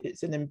so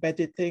it's an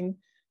embedded thing.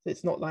 So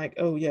it's not like,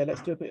 oh yeah,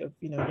 let's do a bit of,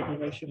 you know,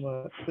 liberation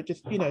work, but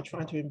just, you know,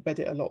 trying to embed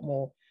it a lot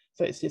more.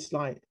 So it's just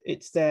like,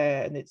 it's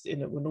there and it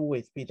will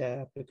always be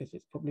there because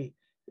it's probably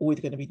always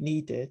going to be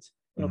needed.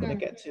 We're not going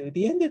to get to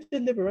the end of the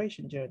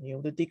liberation journey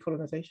or the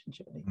decolonization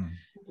journey.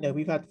 You know,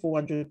 we've had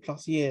 400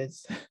 plus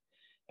years and,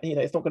 you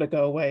know, it's not going to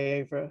go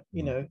away over,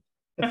 you know,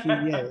 a few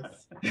years.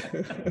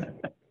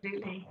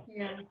 Absolutely,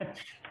 yeah.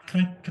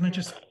 Can I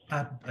just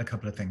add a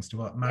couple of things to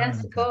what Marilyn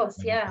Yes, of course,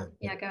 said, yeah,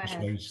 yeah, go ahead.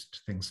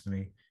 Disclosed things for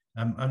me,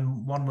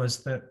 and one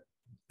was that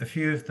a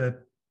few of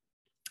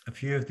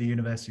the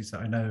universities that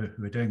I know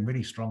who are doing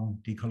really strong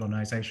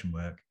decolonization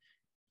work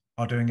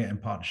are doing it in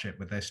partnership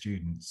with their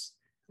students.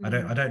 I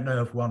don't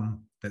know of one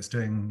that's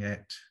doing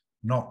it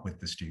not with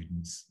the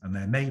students, and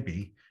there may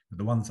be, but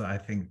the ones that I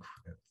think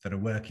that are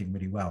working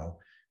really well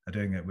are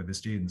doing it with the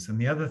students.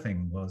 And the other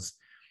thing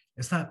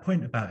is that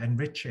point about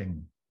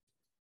enriching.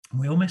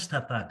 We almost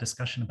have that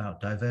discussion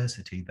about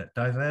diversity, that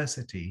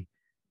diversity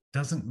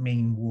doesn't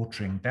mean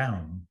watering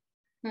down.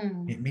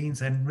 It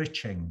means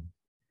enriching.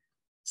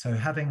 So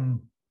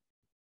having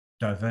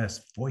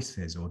diverse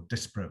voices or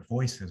disparate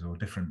voices or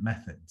different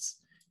methods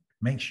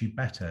makes you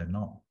better,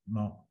 not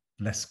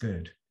less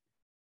good.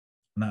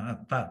 And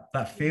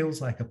that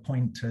feels like a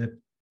point to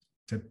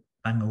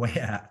bang away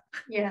at.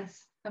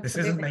 Yes, absolutely. This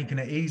isn't making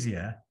it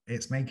easier,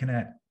 it's making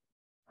it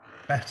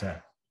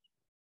better.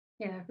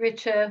 Yeah,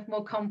 richer,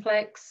 more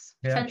complex,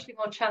 potentially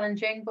more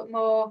challenging, but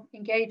more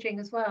engaging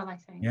as well, I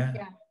think. Yeah,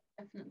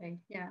 definitely.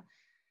 Yeah.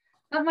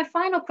 But my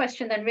final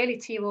question then really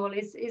to you all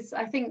is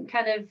I think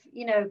kind of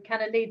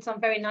leads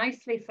on very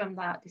nicely from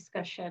that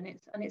discussion.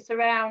 It's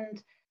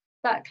around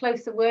that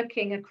closer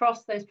working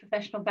across those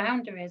professional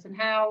boundaries, and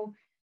how,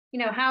 you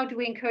know, how do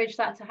we encourage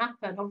that to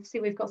happen? Obviously,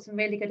 we've got some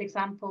really good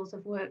examples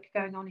of work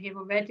going on here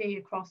already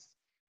across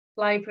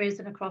libraries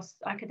and across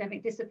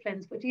academic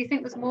disciplines, but do you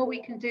think there's more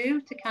we can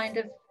do to kind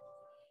of,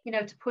 you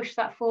know, to push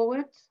that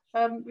forward?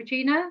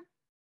 Regina?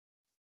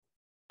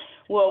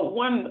 Well,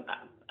 one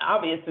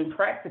obvious and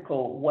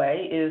practical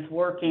way is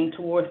working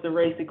towards the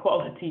Race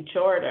Equality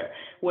Charter,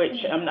 which,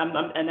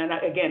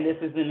 again, this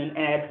isn't an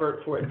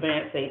advert for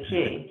Advance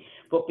HE,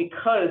 but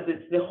because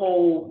it's the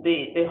whole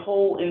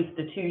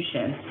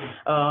institution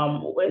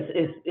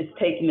is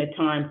taking the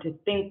time to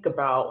think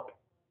about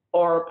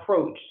our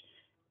approach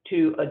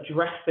to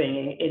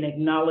addressing and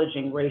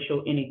acknowledging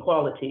racial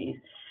inequalities.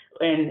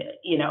 And,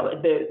 you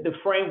know, the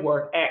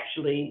framework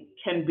actually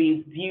can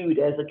be viewed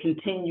as a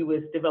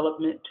continuous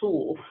development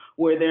tool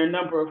where there are a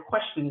number of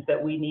questions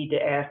that we need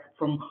to ask,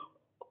 from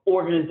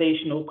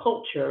organizational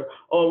culture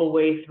all the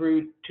way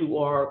through to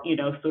our, you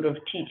know, sort of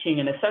teaching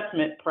and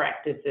assessment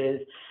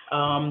practices,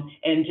 and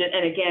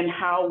again,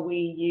 how we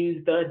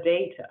use the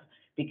data.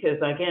 Because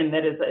again,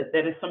 that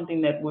is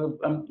something that we're,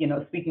 you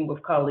know, speaking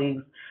with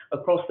colleagues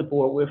across the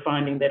board, we're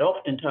finding that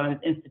oftentimes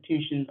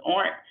institutions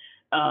aren't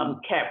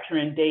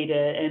capturing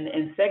data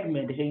and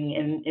segmenting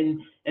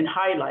and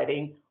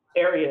highlighting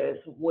areas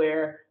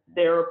where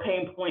there are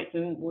pain points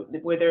and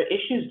where there are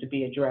issues to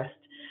be addressed.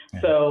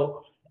 Yeah.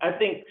 So I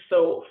think,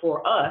 so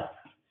for us,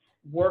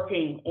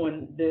 working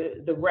on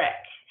the REC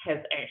has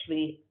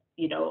actually,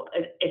 you know,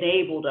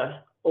 enabled us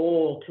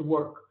all to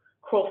work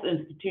cross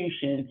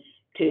institution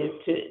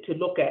to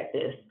look at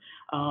this.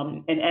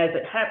 And as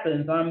it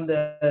happens, I'm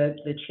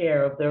the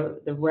chair of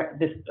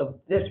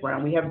this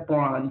round. We have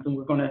bronze, and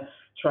we're going to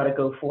try to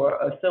go for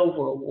a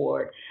silver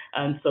award.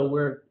 And so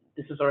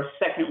this is our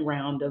second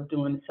round of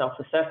doing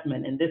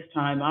self-assessment, and this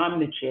time I'm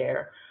the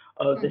chair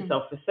of the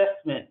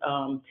self-assessment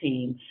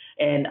team.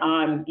 And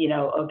I'm, you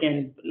know,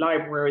 again,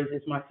 libraries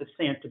is my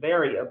substantive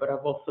area, but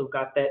I've also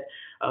got that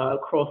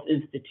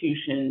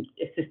cross-institution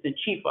assistant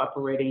chief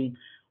operating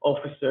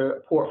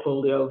officer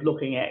portfolio of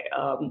looking at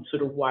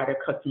sort of wider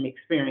customer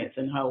experience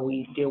and how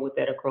we deal with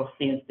that across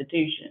the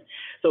institution.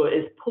 So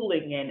it's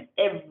pulling in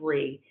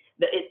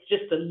it's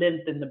just the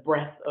length and the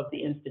breadth of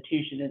the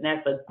institution, and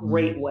that's a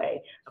great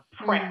way, a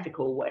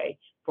practical way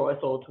for us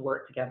all to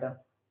work together.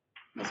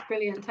 That's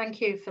brilliant. Thank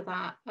you for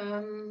that.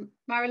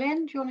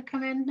 Marilyn, do you want to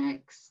come in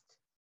next?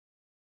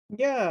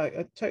 Yeah,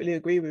 I totally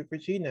agree with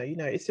Regina. You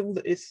know,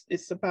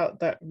 it's about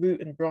that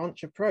root and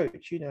branch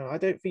approach. You know, I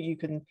don't think you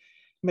can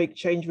make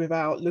change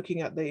without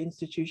looking at the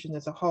institution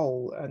as a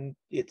whole, and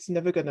it's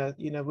never gonna,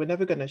 you know, we're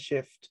never gonna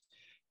shift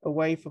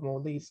away from all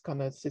these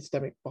kind of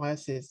systemic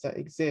biases that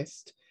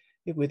exist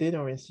within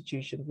our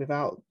institution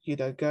without, you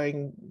know,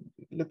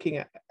 looking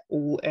at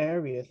all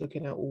areas,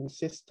 looking at all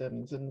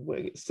systems.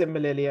 And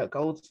similarly at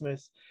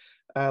Goldsmiths,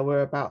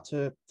 we're about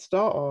to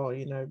start our,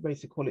 you know,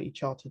 race equality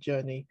charter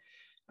journey,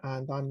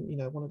 and I'm, you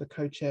know, one of the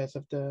co-chairs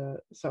of the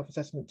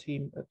self-assessment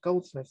team at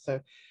Goldsmiths. So,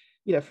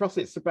 you know, for us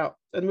it's about,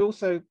 and we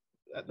also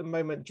at the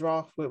moment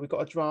we've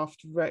got a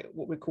draft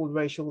what we call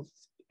racial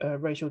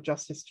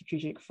justice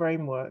strategic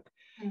framework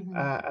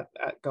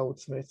at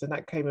Goldsmiths, and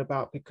that came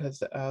about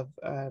because of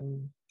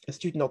a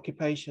student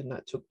occupation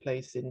that took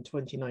place in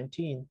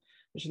 2019,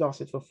 which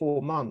lasted for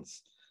 4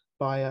 months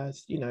by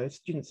you know,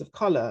 students of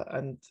color.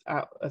 And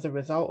as a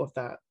result of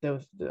that, there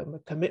was a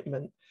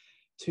commitment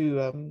to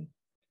a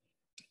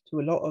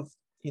lot of,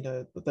 you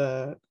know,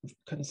 the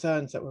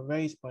concerns that were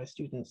raised by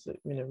students that,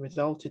 you know,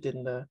 resulted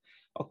in the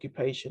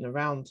occupation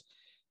around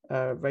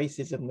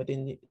racism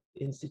within the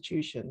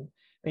institution.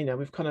 You know,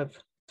 we've kind of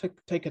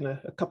taken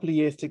a couple of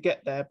years to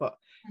get there, but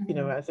you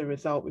know, as a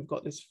result, we've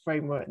got this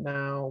framework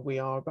now. We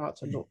are about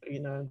to look, you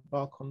know,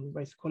 embark on the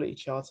race equality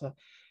charter.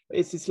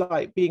 It's just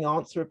like being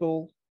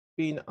answerable,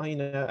 being, you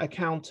know,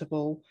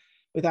 accountable.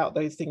 Without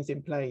those things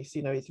in place,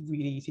 you know, it's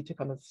really easy to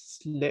kind of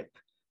slip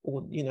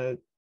or, you know,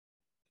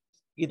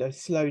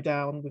 slow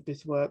down with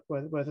this work.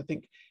 Whereas I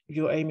think if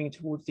you're aiming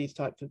towards these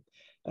types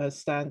of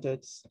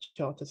standards,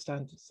 charter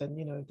standards, then,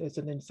 you know, there's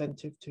an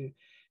incentive to,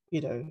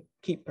 you know,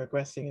 keep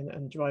progressing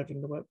and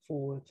driving the work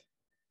forward.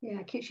 Yeah,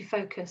 it keeps you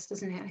focused,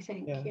 doesn't it? I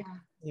think.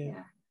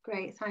 Yeah.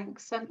 Great,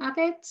 thanks.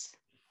 Abid?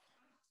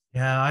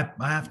 Yeah,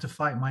 I have to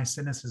fight my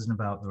cynicism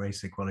about the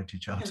Race Equality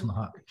Charter,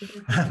 Mark.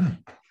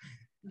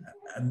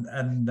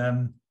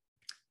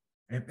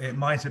 It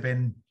might have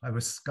been, I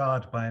was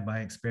scarred by my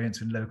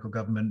experience in local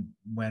government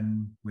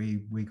when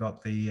we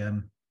got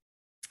the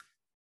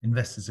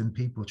Investors in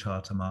People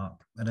Charter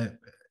mark, and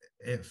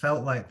it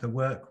felt like the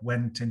work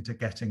went into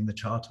getting the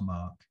charter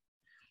mark.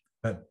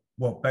 But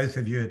what both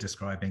of you are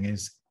describing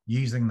is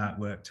using that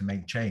work to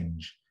make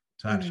change,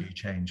 to actually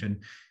change. And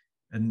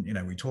you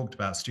know, we talked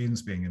about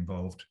students being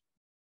involved.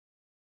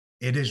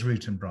 It is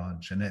root and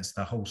branch, and it's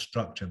the whole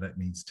structure that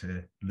needs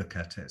to look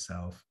at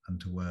itself and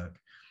to work.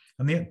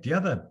 And the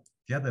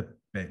other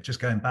bit, just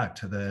going back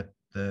to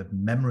the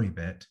memory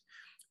bit,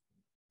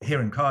 here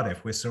in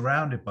Cardiff, we're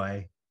surrounded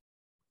by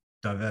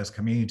diverse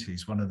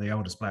communities, one of the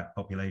oldest Black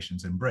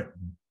populations in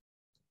Britain.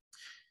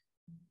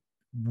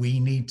 we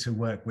need to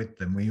work with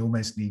them. We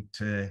almost need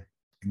to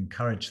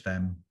encourage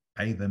them,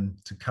 pay them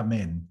to come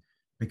in,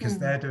 because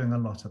they're doing a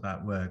lot of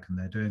that work and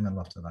they're doing a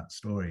lot of that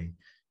story.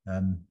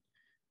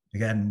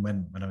 Again,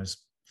 when I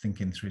was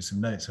thinking through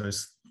some notes, I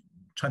was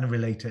trying to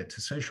relate it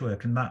to social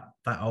work, and that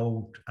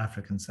old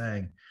African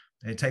saying,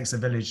 it takes a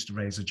village to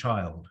raise a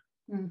child.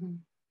 Mm-hmm.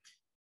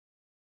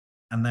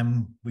 And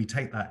then we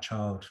take that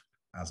child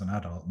as an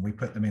adult and we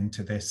put them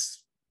into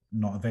this,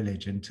 not a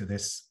village, into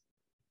this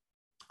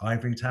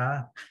ivory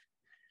tower.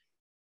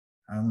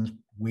 And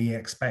we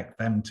expect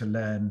them to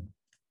learn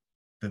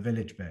the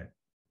village bit,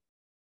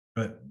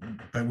 but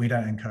we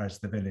don't encourage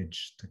the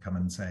village to come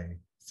and say.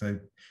 So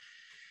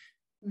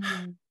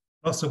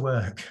lots of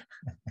work.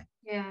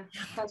 Yeah,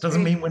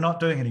 doesn't mean we're not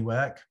doing any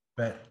work,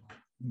 but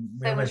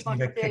we so almost need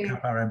to kick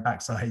up our own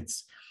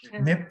backsides. Yeah.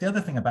 And the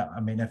other thing about,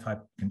 I mean, if I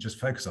can just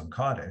focus on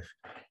Cardiff,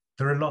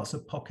 there are lots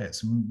of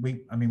pockets, and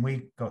we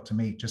got to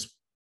meet just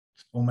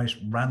almost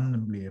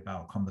randomly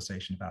about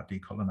conversation about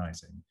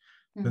decolonizing,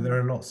 but there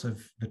are lots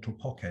of little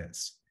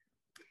pockets.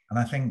 And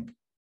I think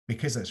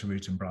because it's a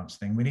root and branch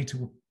thing, we need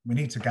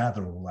to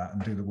gather all that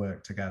and do the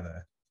work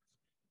together.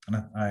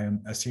 And I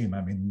assume,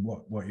 I mean,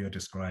 what you're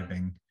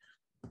describing,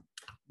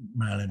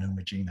 Marilyn and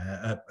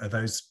Regina, are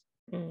those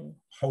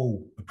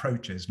whole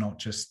approaches, not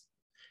just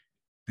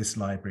this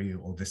library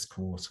or this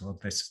course or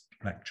this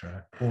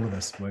lecture, all of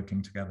us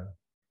working together.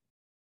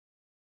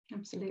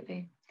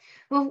 Absolutely.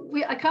 Well,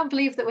 I can't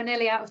believe that we're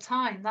nearly out of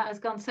time. That has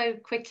gone so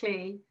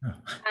quickly. Oh.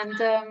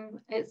 And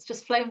it's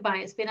just flown by.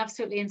 It's been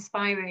absolutely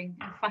inspiring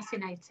and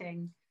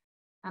fascinating.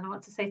 And I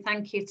want to say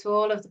thank you to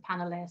all of the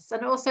panelists.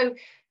 And also,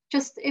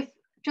 just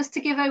to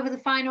give over the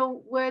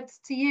final words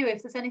to you,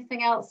 if there's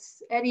anything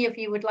else any of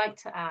you would like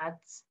to add,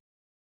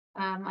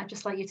 I'd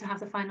just like you to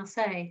have the final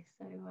say.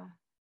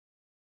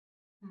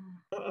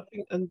 So I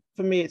think, and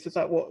for me, it's just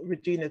like what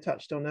Regina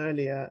touched on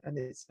earlier, and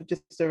it's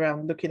just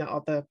around looking at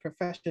other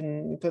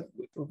professions.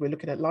 We're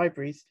looking at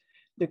libraries,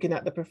 looking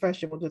at the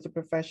profession. What does the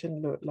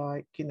profession look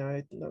like? You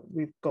know,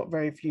 we've got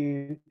very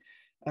few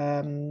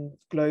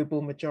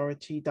global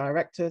majority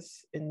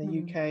directors in the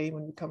UK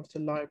when it comes to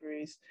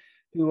libraries,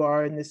 who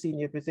are in the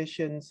senior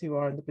positions, who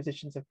are in the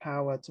positions of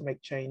power to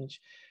make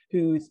change,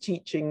 who's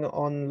teaching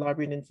on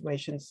library and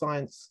information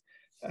science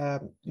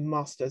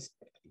masters.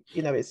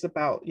 You know, it's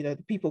about, you know,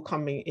 the people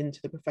coming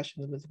into the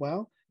profession as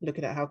well,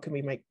 looking at how can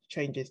we make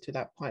changes to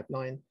that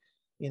pipeline,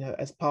 you know,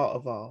 as part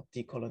of our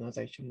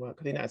decolonization work.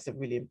 I think that's a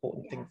really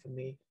important thing for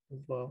me as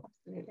well.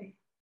 Absolutely.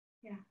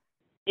 Yeah.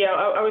 Yeah,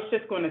 I was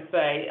just going to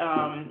say,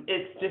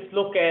 it's just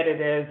look at it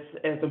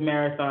as a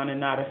marathon and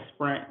not a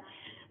sprint,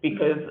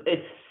 because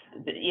it's,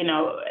 you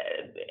know,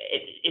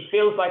 it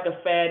feels like a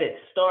fad. It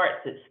starts,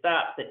 it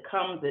stops, it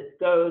comes, it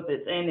goes,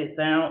 it's in, it's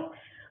out.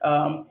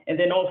 And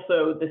then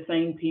also the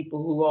same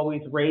people who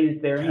always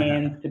raise their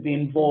hands to be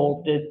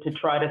involved to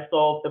try to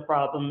solve the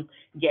problem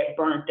get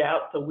burnt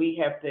out. So we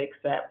have to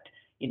accept,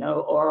 you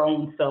know, our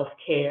own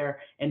self-care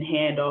and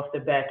hand off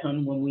the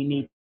baton when we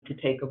need to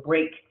take a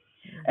break.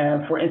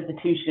 For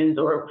institutions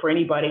or for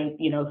anybody,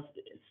 you know,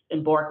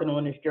 embarking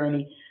on this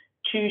journey,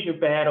 choose your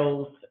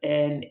battles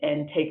and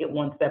take it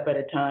one step at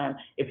a time.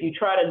 If you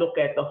try to look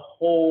at the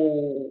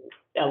whole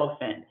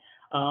elephant,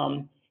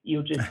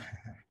 you'll just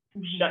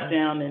shut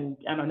down and,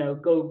 I don't know,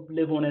 go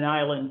live on an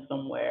island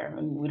somewhere.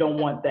 And we don't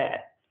want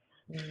that.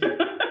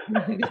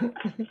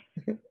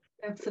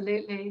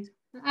 Absolutely.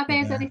 Abby,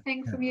 is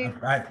anything from you?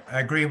 I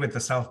agree with the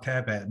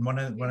self-care bit. And one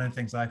of the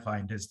things I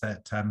find is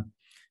that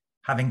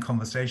having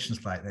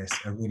conversations like this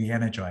are really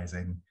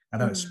energizing. I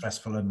know it's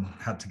stressful and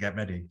had to get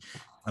ready.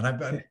 And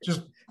I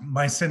just,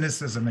 my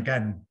cynicism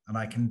again, and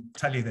I can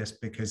tell you this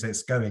because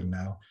it's going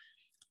now.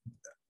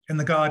 In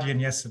The Guardian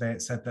yesterday,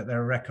 it said that there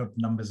are record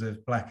numbers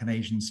of Black and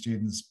Asian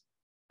students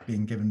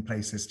being given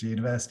places to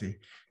university.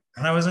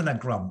 And I was in a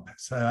grump.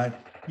 So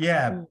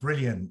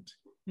brilliant.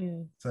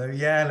 So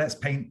yeah, let's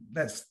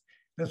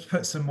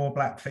put some more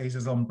black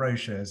faces on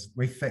brochures.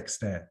 We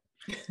fixed it.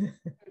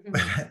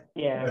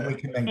 Yeah, we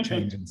can make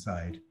change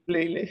inside.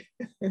 Absolutely.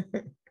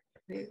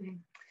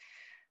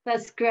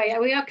 That's great.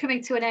 We are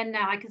coming to an end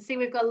now. I can see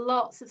we've got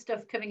lots of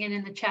stuff coming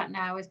in the chat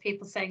now, as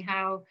people saying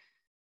how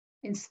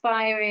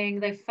inspiring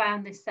they've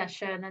found this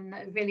session,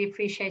 and really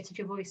appreciated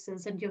your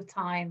voices and your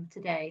time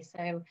today.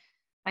 So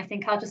I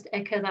think I'll just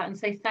echo that and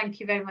say thank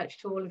you very much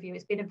to all of you.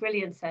 It's been a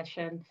brilliant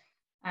session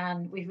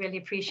and we've really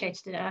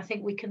appreciated it. And I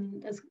think we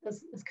can, as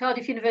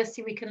Cardiff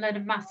University, we can learn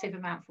a massive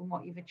amount from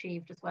what you've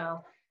achieved as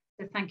well.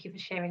 So thank you for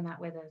sharing that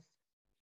with us.